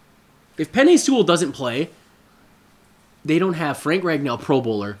hurt. If Penei Sewell doesn't play, they don't have Frank Ragnow, Pro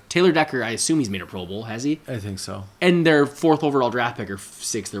Bowler, Taylor Decker. I assume he's made a Pro Bowl, has he? I think so. And their 4th overall draft pick or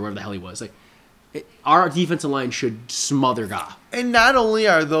 6th or whatever the hell he was. Like, our defensive line should smother Goff. And not only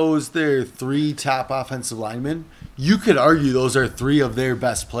are those their 3 top offensive linemen, you could argue those are 3 of their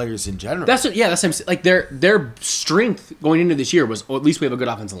best players in general. That's what I'm saying. Like, their strength going into this year was, at least we have a good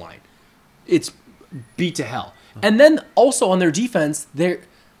offensive line. It's beat to hell. And then also on their defense,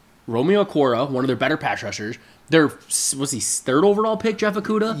 Romeo Okwara, one of their better pass rushers. Was he 3rd overall pick, Jeff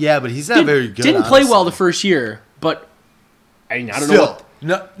Okudah? Yeah, but he's not very good. Didn't play well the first year, but I mean, I don't know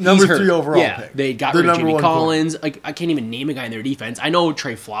what. Number 3 overall pick. They got rid of Jimmy Collins. Like, I can't even name a guy in their defense. I know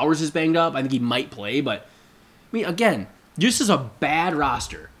Trey Flowers is banged up. I think he might play, but I mean, again, this is a bad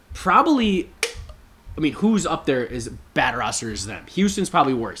roster. Probably, I mean, who's up there is bad roster as them? Houston's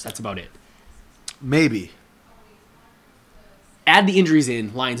probably worse. That's about it. Maybe. Add the injuries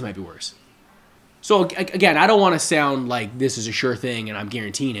in, Lions might be worse. So again, I don't want to sound like this is a sure thing and I'm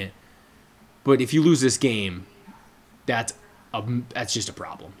guaranteeing it, but if you lose this game, that's just a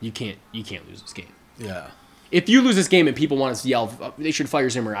problem. You can't lose this game. Yeah. If you lose this game and people want to yell they should fire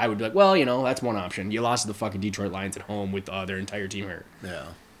Zimmer, I would be like, well, that's one option. You lost to the fucking Detroit Lions at home with their entire team hurt. Yeah.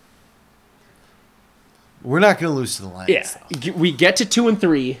 We're not going to lose to the Lions. Yeah. Though. We get to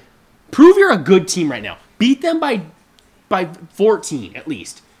 2-3. Prove you're a good team right now. Beat them by 14 at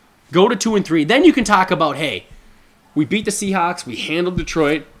least. Go to 2-3. Then you can talk about, hey, we beat the Seahawks. We handled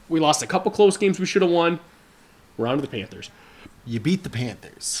Detroit. We lost a couple close games we should have won. We're on to the Panthers. You beat the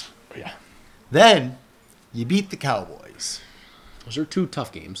Panthers. Yeah. Then you beat the Cowboys. Those are 2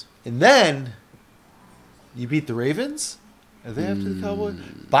 tough games. And then you beat the Ravens? Are they after the Cowboys?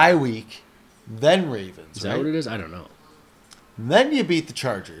 Bye week. Then Ravens, Is that what it is? I don't know. And then you beat the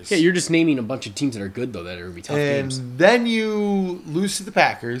Chargers. Yeah, you're just naming a bunch of teams that are good, though, that are going to be tough games. And then you lose to the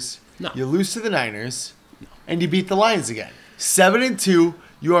Packers. No. You lose to the Niners. No. And you beat the Lions again. 7-2.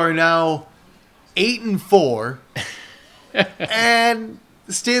 You are now 8-4. And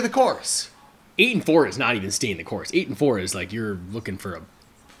stay the course. 8-4 is not even staying the course. 8-4 is like you're looking for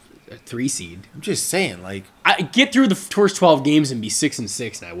a 3 seed. I'm just saying, like, I get through the first 12 games and be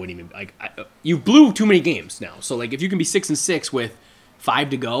 6-6, and I wouldn't even like. You blew too many games now, so like if you can be 6-6 with 5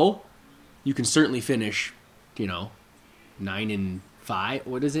 to go, you can certainly finish. 9-5.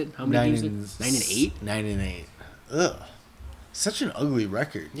 What is it? How many games? 9-8. 9-8. Ugh. Such an ugly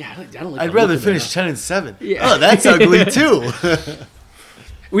record. Yeah, I don't like. I'd rather finish 10-7. Yeah. Oh, that's ugly too.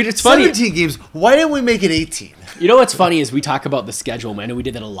 It's funny. 17 games. Why didn't we make it 18? You know what's funny is we talk about the schedule. I know we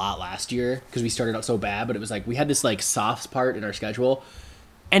did that a lot last year because we started out so bad, but it was like we had this like soft part in our schedule,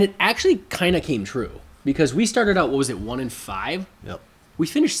 and it actually kind of came true because we started out 1-5. Yep. We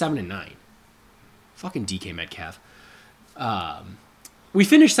finished 7-9. Fucking DK Metcalf. We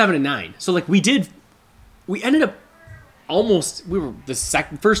finished 7-9. So like we ended up we were the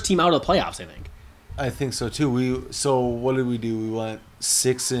first team out of the playoffs, I think. I think so too. So what did we do? We went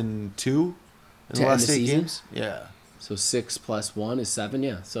 6-2 in the last 8 games. Yeah. So 6 + 1 is 7.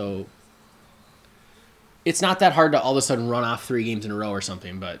 Yeah. So it's not that hard to all of a sudden run off 3 games in a row or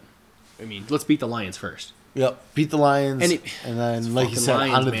something. But I mean, let's beat the Lions first. Yep. Beat the Lions, and then like you said,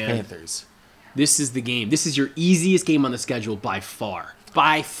 Lions, on to the man. Panthers. This is the game. This is your easiest game on the schedule by far.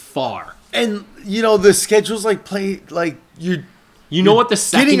 By far. And the schedule's like you're. You know what the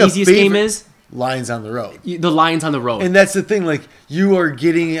second easiest game is? Lions on the road. The Lions on the road. And that's the thing. Like you are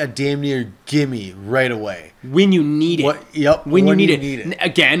getting a damn near gimme right away when you need it. Yep. When you need it.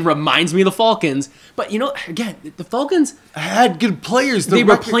 Again, reminds me of the Falcons. But again, the Falcons had good players. They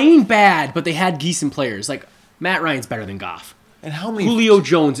were playing bad, but they had decent players. Like Matt Ryan's better than Goff. And how many? Julio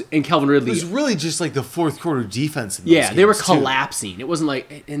Jones and Calvin Ridley. It was really just like the fourth quarter defense. In those games they were too. collapsing. It wasn't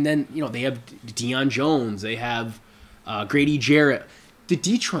like, and then they have Deion Jones. They have Grady Jarrett. The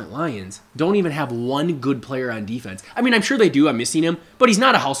Detroit Lions don't even have one good player on defense. I mean, I'm sure they do. I'm missing him, but he's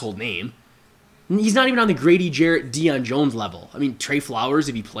not a household name. He's not even on the Grady Jarrett, Deion Jones level. I mean, Trey Flowers,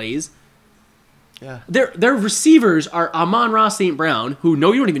 if he plays. Yeah. Their receivers are Amon-Ra St. Brown, who you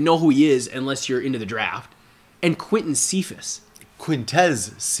don't even know who he is unless you're into the draft, and Quinton Cephas.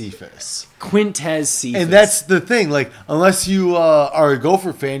 Quintez Cephas. Quintez Cephas. And that's the thing. Like, unless you are a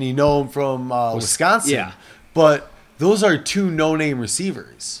Gopher fan, you know him from Wisconsin. Yeah. But those are two no-name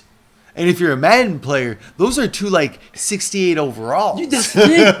receivers. And if you're a Madden player, those are two, 68 overalls. That's the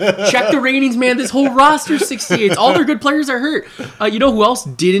thing. Check the ratings, man. This whole roster's 68. All their good players are hurt. You know who else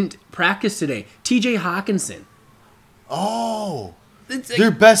didn't practice today? TJ Hawkinson. Oh. It's like-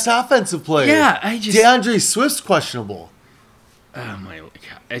 Their best offensive player. Yeah, DeAndre Swift's questionable. Oh my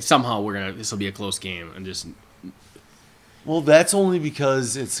God. Somehow this will be a close game. And just Well, that's only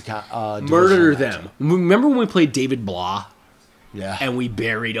because it's murder divisional them. Remember when we played David Blah matchup. Yeah. and we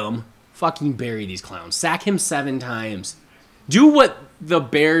buried him? Fucking bury these clowns. Sack him 7 times. Do what the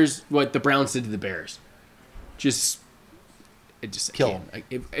Browns did to the Bears. Just Kill him.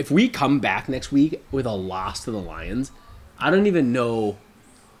 If we come back next week with a loss to the Lions, I don't even know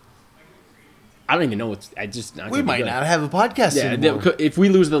what's. We might not have a podcast anymore. If we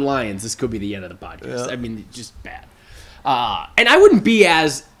lose the Lions, this could be the end of the podcast. Yeah. I mean, just bad. And I wouldn't be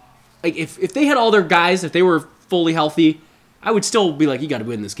as if they had all their guys, if they were fully healthy, I would still be like, you got to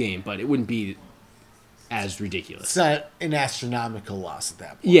win this game, but it wouldn't be as ridiculous. It's not an astronomical loss at that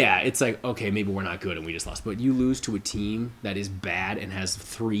point. Yeah, it's like, okay, maybe we're not good and we just lost. But you lose to a team that is bad and has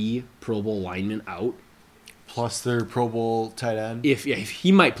 3 Pro Bowl linemen out. Plus their Pro Bowl tight end. If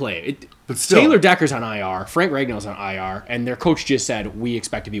he might play. But still. Taylor Decker's on IR. Frank Ragnall's on IR. And their coach just said, we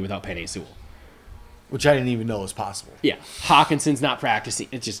expect to be without Penei Sewell. Which I didn't even know was possible. Yeah. Hawkinson's not practicing.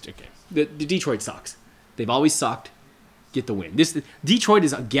 It's just, okay. The Detroit sucks. They've always sucked. Get the win. Detroit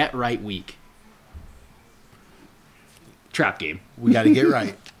is a get-right week. Trap game. We got to get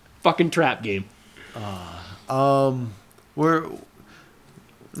right. Fucking trap game. We're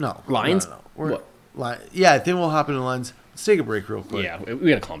no Lions? No. We're, What? Yeah, I think we'll hop into lines. Let's take a break real quick. Yeah, we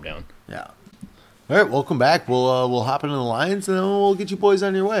got to calm down. Yeah. All right, welcome back. We'll hop into the lines and then we'll get you boys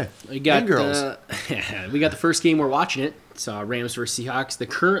on your way. We got and girls. We got the first game. We're watching it. It's Rams versus Seahawks. The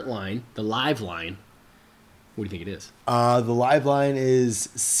current line, the live line. What do you think it is? The live line is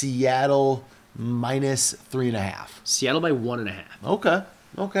Seattle minus 3.5. Seattle by 1.5.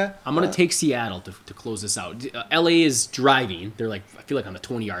 Okay. I'm gonna take Seattle to close this out. LA is driving. They're I feel like on the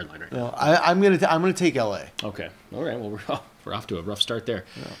 20-yard line right now. No, I'm gonna take LA. Okay. All right. Well, we're off to a rough start there.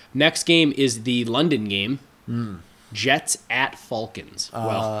 Yeah. Next game is the London game. Jets at Falcons.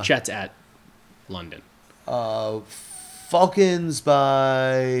 Jets at London. Falcons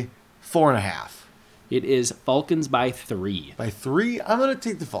by 4.5. It is Falcons by 3. By 3? I'm going to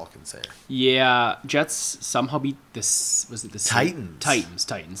take the Falcons there. Yeah, Jets somehow beat was it the Titans?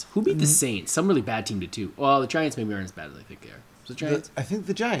 Titans. Who beat the Saints? Some really bad team did too. Well, the Giants maybe aren't as bad as I think they are. Was it Giants? I think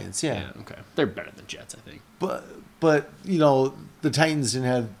the Giants, yeah. Yeah, okay. They're better than Jets, I think. But the Titans didn't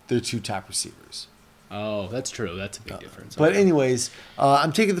have their 2 top receivers. Oh, that's true. That's a big difference. But Okay. anyways,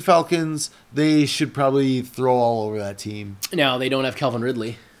 I'm taking the Falcons. They should probably throw all over that team. Now, they don't have Calvin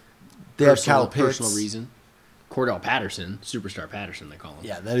Ridley. They have Kyle Pitts. Personal reason. Cordell Patterson, superstar Patterson, they call him.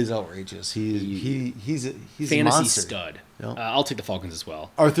 Yeah, that is outrageous. He's a Fantasy monster. stud. Yep. I'll take the Falcons as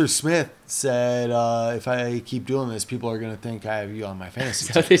well. Arthur Smith said, if I keep doing this, people are going to think I have you on my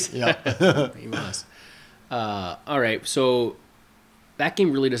fantasy So team. this- Yeah. He must. All right, so that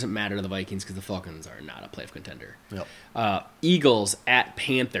game really doesn't matter to the Vikings because the Falcons are not a playoff contender. Yep. Eagles at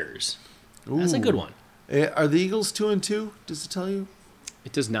Panthers. That's a good one. Are the Eagles 2-2? Does it tell you?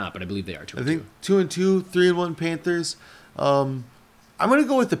 It does not, but I believe they are 2-2. I think 2-2, 3-1 Panthers. I'm going to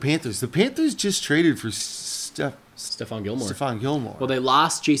go with the Panthers. The Panthers just traded for Stephon Gilmore. Stephon Gilmore. Well, they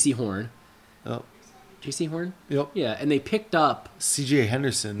lost J.C. Horn. Oh, J.C. Horn? yep. Yeah, and they picked up. C.J.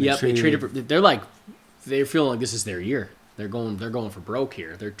 Henderson. They traded for. They're feeling like this is their year. They're going for broke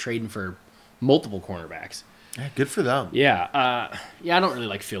here. They're trading for multiple cornerbacks. Yeah, good for them. Yeah, I don't really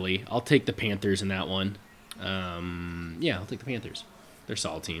like Philly. I'll take the Panthers in that one. I'll take the Panthers. They're a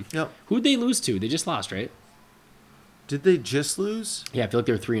solid team. Yep. Who'd they lose to? They just lost, right? Did they just lose? Yeah, I feel like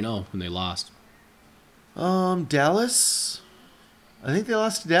they were 3-0 when they lost. Dallas? I think they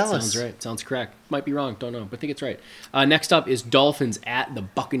lost to Dallas. Sounds right. Sounds correct. Might be wrong. Don't know, but I think it's right. Next up is Dolphins at the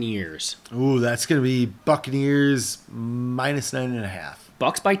Buccaneers. Ooh, that's going to be Buccaneers minus 9.5.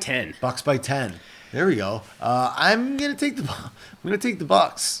 Bucks by 10. Bucks by 10. There we go. I'm going to take the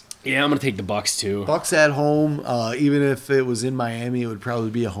Bucks. Yeah, I'm gonna take the Bucks too. Bucks at home. Even if it was in Miami, it would probably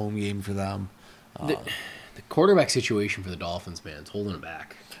be a home game for them. The quarterback situation for the Dolphins, man, it's holding it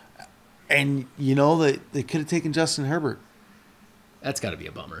back. And you know that they could have taken Justin Herbert. That's got to be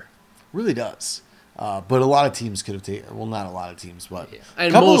a bummer. Really does. But a lot of teams could have taken. Well, not a lot of teams, but And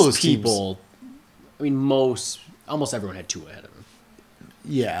a couple of most those teams- people, almost everyone had Tua ahead of him.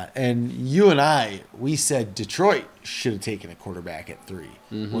 Yeah, and you and I, we said Detroit should have taken a quarterback at 3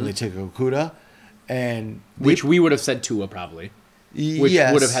 when they took Okuda, and Which we would have said Tua probably. Which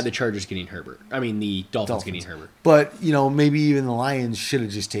yes, would have had the Chargers getting Herbert. I mean, the Dolphins getting Herbert. But maybe even the Lions should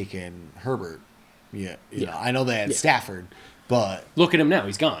have just taken Herbert. Yeah, Yeah. I know they had Stafford, but Look at him now;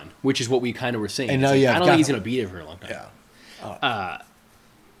 he's gone. Which is what we kind of were saying. And It's now you I have don't think he's Goff- going to be there for a long time. yeah,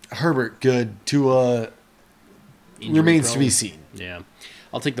 Herbert good. Tua Injury remains to prone. be seen. Yeah,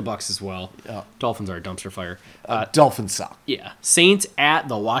 I'll take the Bucks as well. Yeah. Dolphins are a dumpster fire. Dolphins suck. Yeah, Saints at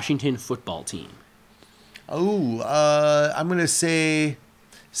the Washington Football Team. Oh, I'm gonna say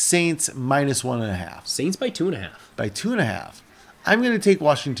Saints -1.5 Saints by 2.5. by 2.5. I'm gonna take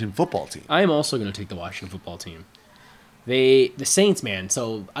Washington Football Team. I am also going to take the Washington Football Team. The Saints, man.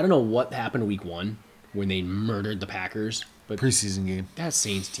 So I don't know what happened week 1 when they murdered the Packers, but Preseason game. that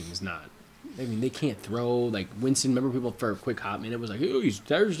Saints team is not. I mean, they can't throw. Like Winston, remember people for a quick hot minute was like, "Oh,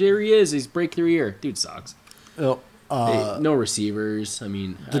 there he is. He's breakthrough year, dude sucks." Oh, No receivers. I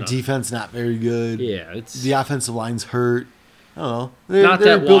mean, I the don't know. defense not very good. Yeah, it's The offensive line's hurt. I don't know. They're, not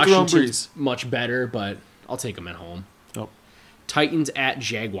they're that built around Washington's Brees. much better, but I'll take them at home. Oh. Titans at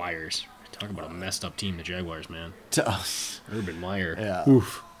Jaguars. Talk about a messed up team, the Jaguars, man. T- Urban Meyer. Yeah.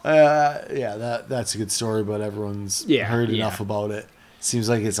 Oof. That's a good story, but everyone's Yeah, heard yeah. enough about it. Seems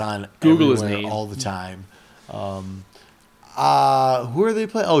like it's on Google his everywhere name. all the time. Who are they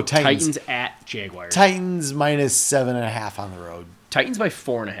playing? Oh, Titans. Titans at Jaguars. Titans -7.5 on the road. Titans by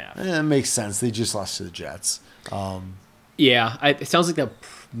 4.5. It makes sense. They just lost to the Jets. Yeah, it sounds like they'll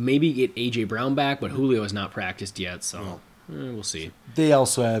maybe get A.J. Brown back, but Julio has not practiced yet, so we'll see. They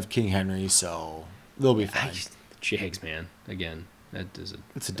also have King Henry, so they'll be fine. Jags, man. Again,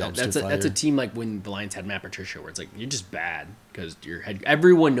 It's a dumpster that's a fire. team like when the Lions had Matt Patricia, where it's like you're just bad because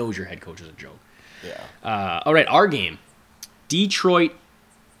everyone knows your head coach is a joke. Yeah. All right, our game, Detroit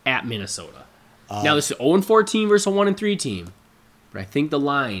at Minnesota. Now this is 0-4 team versus a 1-3 team, but I think the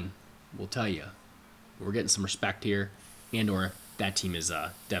line will tell you we're getting some respect here, and/or that team is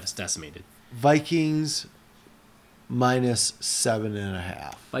decimated. Vikings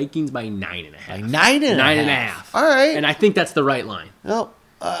 -7.5. Vikings by 9.5. Like 9.5. 9.5. All right. And I think that's the right line. Well,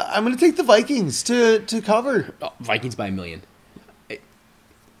 I'm going to take the Vikings to cover. Oh, Vikings by 1 million.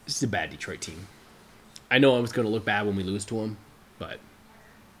 This is a bad Detroit team. I know it's going to look bad when we lose to them, but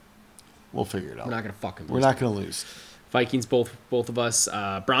We'll figure it out. we're not going to fucking lose. We're not going to lose. Vikings, both of us.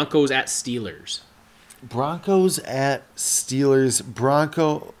 Broncos at Steelers. Broncos at Steelers.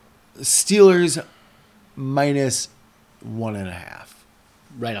 Steelers -1.5.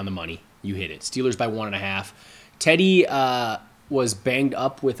 Right on the money. You hit it. Steelers by 1.5. Teddy was banged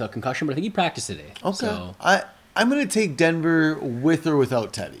up with a concussion, but I think he practiced today. Okay. So, I'm going to take Denver with or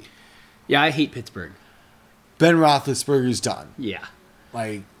without Teddy. yeah, I hate Pittsburgh. Ben Roethlisberger's done. Yeah.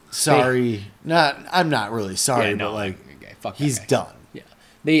 Like, sorry. I'm not really sorry, Yeah, no, but like, okay, fuck that he's guy. done. Yeah.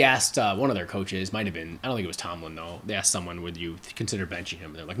 They asked one of their coaches, might have been, I don't think it was Tomlin though. They asked someone, would you consider benching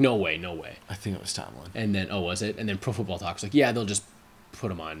him? And they're like, no way, no way. I think it was Tomlin. And then, was it? And then Pro Football Talk's like, yeah, they'll just put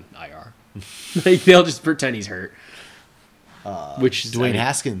him on IR. Like, they'll just pretend he's hurt. Which is, Dwayne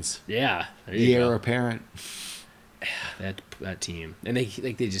Haskins, Yeah. There the you heir go. apparent. That team. And they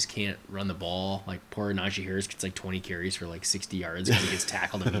just can't run the ball. Like, poor Najee Harris gets like 20 carries for like 60 yards because he gets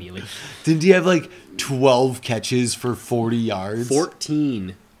tackled immediately. Didn't he have like 12 catches for 40 yards?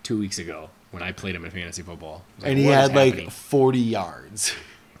 14 2 weeks ago when I played him in fantasy football. I was And he what is had like happening? 40 yards.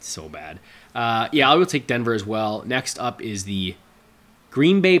 So bad. Yeah, I will take Denver as well. Next up is the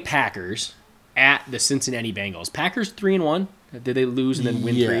Green Bay Packers at the Cincinnati Bengals. Packers 3-1. Did they lose and then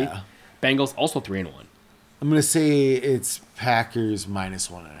win 3? Yeah. Bengals also 3-1. I'm going to say it's Packers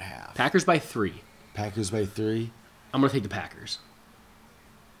 -1.5. Packers by 3. Packers by 3. I'm going to take the Packers.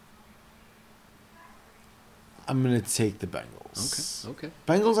 I'm going to take the Bengals. Okay.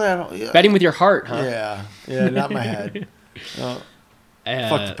 Bengals, I don't. Yeah, Betting with your heart, huh? yeah, not my head. Fuck the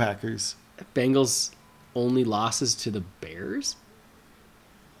Uh, Packers. Bengals only losses to the Bears?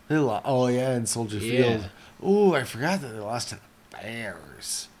 Oh yeah, in Soldier Field. Ooh, I forgot that they lost to the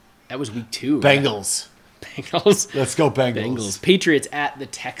Bears. That was week 2. right? Bengals. Bengals. Let's go Bengals. Bengals. Patriots at the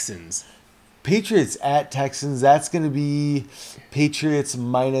Texans. Patriots at Texans. That's going to be Patriots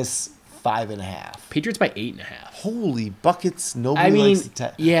 -5.5. Patriots by 8.5. Holy buckets! Nobody I mean, likes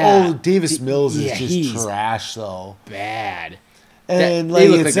the yeah. Oh, Davis Mills Yeah, is he's just trash though. Bad. And they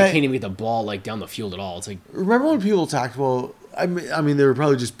look like it's they not- can't even get the ball like down the field at all. It's like, Remember when people talked about I mean, they were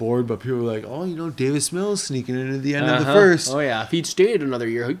probably just bored, but people were like, "Oh, Davis Mills sneaking into the end of the first." Oh yeah, if he'd stayed another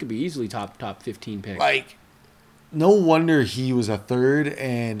year, he could be easily top 15 pick. Like, no wonder he was a third,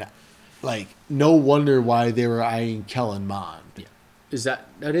 and like, no wonder why they were eyeing Kellen Mond. Yeah,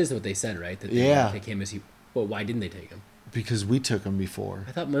 that is what they said, right? That they Yeah. take him as he. Well, why didn't they take him? Because we took him before.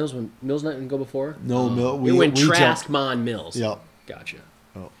 I thought Mills didn't go before. No, It went we Trask, jumped. Mon, Mills. Yep. Gotcha.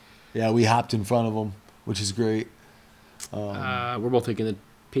 Oh. Yeah, we hopped in front of him, which is great. We're both taking the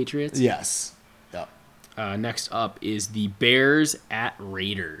Patriots. Yes. Yep. Next up is the Bears at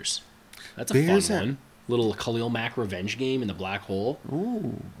Raiders. That's a Bears fun at- one. Little Khalil Mack revenge game in the black hole.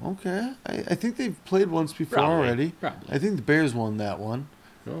 Ooh, okay. I think they've played once before Probably, already. probably. I think the Bears won that one.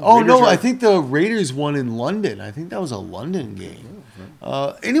 Oh, Raiders no, are- I think the Raiders won in London. I think that was a London game.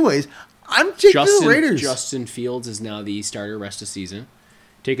 Anyways, I'm taking the Raiders. Justin Fields is now the starter rest of season.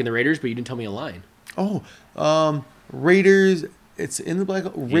 Taking the Raiders, but you didn't tell me a line. Raiders. It's in the black.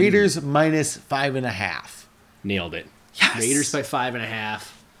 Raiders minus 5.5. Nailed it. Yes. Raiders by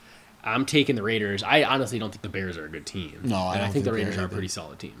 5.5. I'm taking the Raiders. I honestly don't think the Bears are a good team. No, I And don't think think the they're Raiders are a either. pretty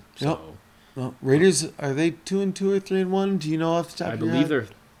solid team. Yep. So Well, Raiders, are they 2-2 or 3-1? Do you know off the top I of your believe head?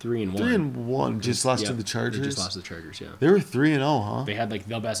 they're 3-1. 3-1. Just lost to Yep, the Chargers. They just lost to the Chargers. Yeah. They were 3-0, huh? They had like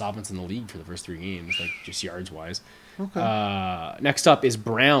the best offense in the league for the first 3 games, like just yards wise. Okay. Next up is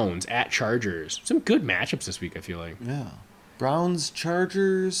Browns at Chargers. Some good matchups this week, I feel like. Yeah. Browns,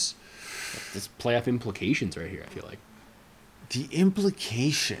 Chargers. There's playoff implications right here, I feel like. The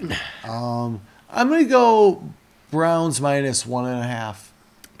implication. I'm gonna go Browns minus 1.5.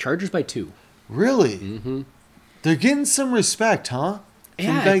 Chargers by 2. Really? Mm-hmm. They're getting some respect, huh? From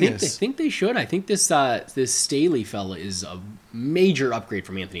Yeah, I Vegas. think they should. I think this Staley fella is a major upgrade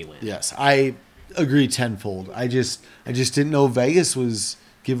from Anthony Lynn. Yes, I agree tenfold. I just didn't know Vegas was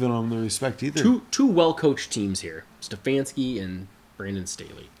giving them the respect either. Two well coached teams here: Stefanski and Brandon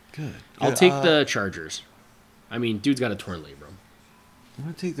Staley. Good. I'll take the Chargers. I mean, dude's got a torn labrum. I'm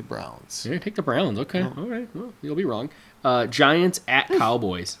gonna take the Browns. Yeah, take the Browns. Okay, all right. Well, you'll be wrong. Giants at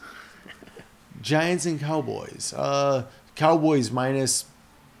Cowboys. Giants and Cowboys. Cowboys minus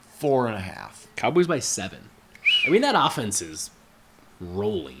 4.5. Cowboys by 7. I mean, that offense is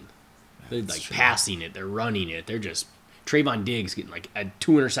rolling. They're like true. passing it. They're running it. They're just Trayvon Diggs getting like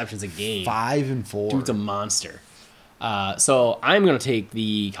 2 interceptions a game. 5-4. Dude's a monster. So I'm gonna take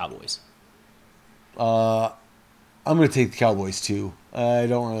the Cowboys. I'm gonna take the Cowboys too. I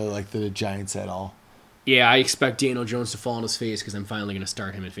don't really like the Giants at all. Yeah, I expect Daniel Jones to fall on his face because I'm finally going to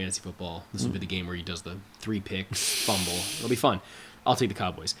start him in fantasy football. This will be the game where he does the 3-pick fumble. It'll be fun. I'll take the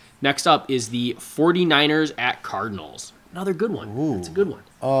Cowboys. Next up is the 49ers at Cardinals. Another good one. Ooh. That's a good one.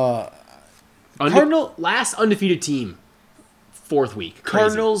 Cardinal- last undefeated team, 4th week. Crazy.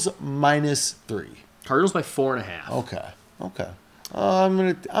 Cardinals minus 3. Cardinals by 4.5. Okay. I'm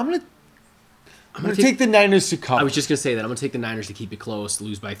gonna take the Niners to cover. I was just going to say that. I'm going to take the Niners to keep it close,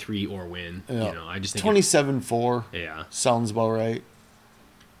 lose by 3 or win. Yeah. You know, I just think 27-4. Yeah. Sounds about right.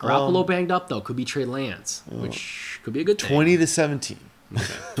 Garoppolo banged up though. Could be Trey Lance, which could be a good thing. 20-17.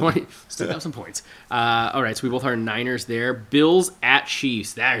 20. Still got some points. All right, so we both are Niners there. Bills at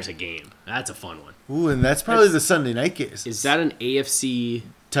Chiefs. There's a game. That's a fun one. Ooh, and that's probably the Sunday night game. Is that an AFC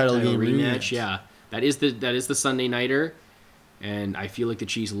Title game rematch? rematch. Yeah, that is the Sunday nighter, and I feel like the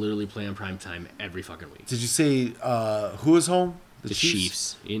Chiefs literally play on prime time every fucking week. Did you say who was home? The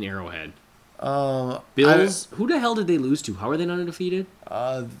Chiefs in Arrowhead. Bills. Bills. Who the hell did they lose to? How are they not undefeated?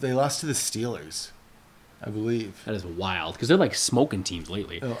 They lost to the Steelers, I believe. That is wild because they're like smoking teams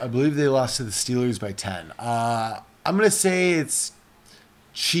lately. No, I believe they lost to the Steelers by 10. I'm gonna say it's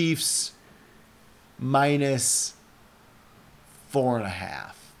Chiefs minus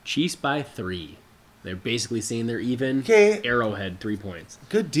 4.5. Chiefs by 3. They're basically saying they're even. Okay. Arrowhead 3 points.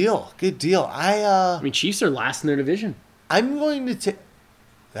 Good deal. I mean, Chiefs are last in their division. I'm going to take.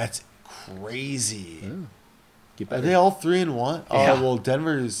 That's crazy. Get Are better. they all 3-1? Oh Yeah. well,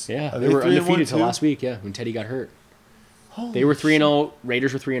 Denver's. Yeah, Are they were 3-1 undefeated till too? last week. Yeah, when Teddy got hurt, Holy they were 3-0.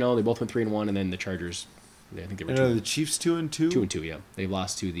 Raiders were 3-0. They both went 3-1, and then the Chargers. I think they were And are the Chiefs 2-2? 2-2. Yeah, they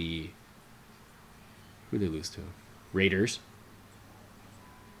lost to the. Who did they lose to? Raiders.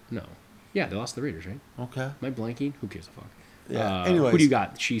 No. Yeah, they lost to the Raiders, right? Okay. Am I blanking? Who gives a fuck? Yeah. Who Anyways, do you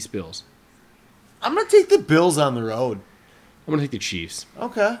got? Chiefs, Bills. I'm gonna take the Bills on the road. I'm gonna take the Chiefs.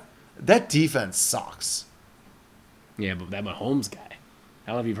 Okay. That defense sucks. Yeah, but that Mahomes guy. I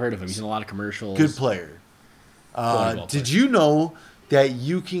don't know if you've heard of him. He's in a lot of commercials. Good player. Volleyball Did player. you know that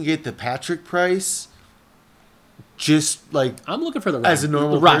you can get the Patrick Price just like I'm looking for the As a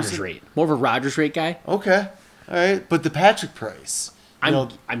normal the Rodgers person? rate. More of a Rodgers rate guy. okay, all right, but the Patrick Price, you know,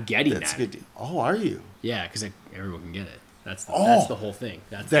 I'm getting that's that. a good deal. Oh, are you? Yeah, because everyone can get it. That's Oh. the whole thing.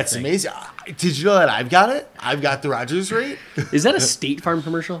 That's That's the thing. amazing. Did you know that I've got it? I've got the Rogers rate. Is that a State Farm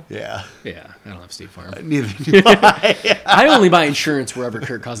commercial? Yeah. Yeah, I don't have State Farm. Neither do I. I only buy insurance wherever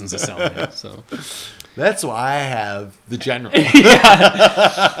Kirk Cousins is selling it. So That's why I have the general.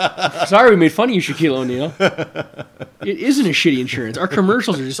 sorry we made fun of you, Shaquille O'Neal. It isn't a shitty insurance. Our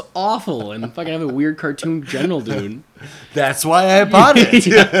commercials are just awful, and fucking have a weird cartoon general dude. That's why I bought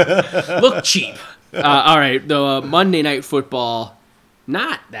it. Look cheap. All right, the Monday Night Football,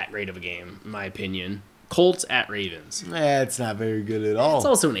 not that great of a game, in my opinion. Colts at Ravens. It's not very good at all. It's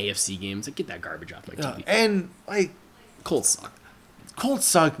also an AFC game. It's like, get that garbage off my TV. And like Colts suck. Colts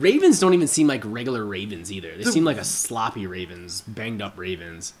suck. Ravens don't even seem like regular Ravens either. They seem like a sloppy Ravens, banged up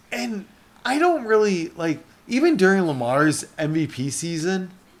Ravens. And I don't really like, even during Lamar's MVP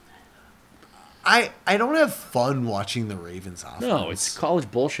season, I don't have fun watching the Ravens offense. No, it's college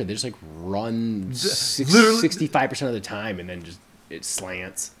bullshit. They just like run literally- 65% of the time and then just it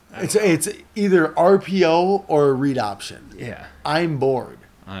slants. It's either RPO or read option. Yeah. I'm bored.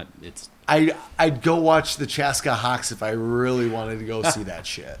 It's I'd go watch the Chaska Hawks if I really wanted to go see that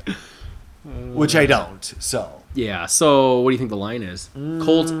shit. Which I don't. So yeah. So what do you think the line is?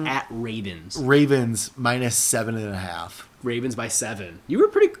 Colts at Ravens. Ravens -7.5. Ravens by 7. You were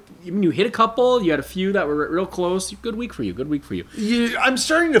pretty. I mean, you hit a couple. You had a few that were real close. Good week for you. Good week for you. I'm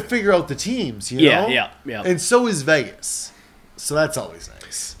starting to figure out the teams, you know? Yeah. And so is Vegas. So that's always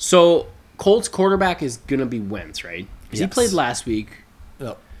nice. So Colts quarterback is gonna be Wentz, right? 'Cause He Yes. played last week.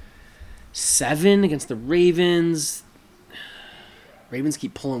 Yep. 7 against the Ravens. Ravens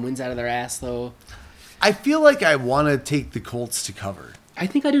keep pulling wins out of their ass, though. I feel like I want to take the Colts to cover. I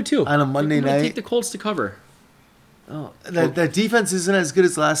think I do too. On a Monday I'm gonna night? Take the Colts to cover. Oh, that defense isn't as good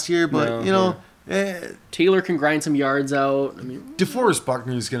as last year, but No, Taylor can grind some yards out. I mean, DeForest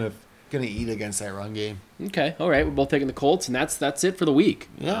Buckner's gonna eat against that run game. okay, all right. We're both taking the Colts, and that's it for the week.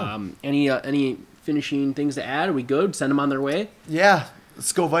 Yeah. Any finishing things to add? Are we good? Send them on their way. Yeah,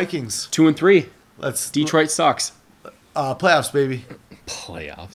 let's go Vikings. 2-3. Let's Detroit sucks. playoffs, baby. Playoffs.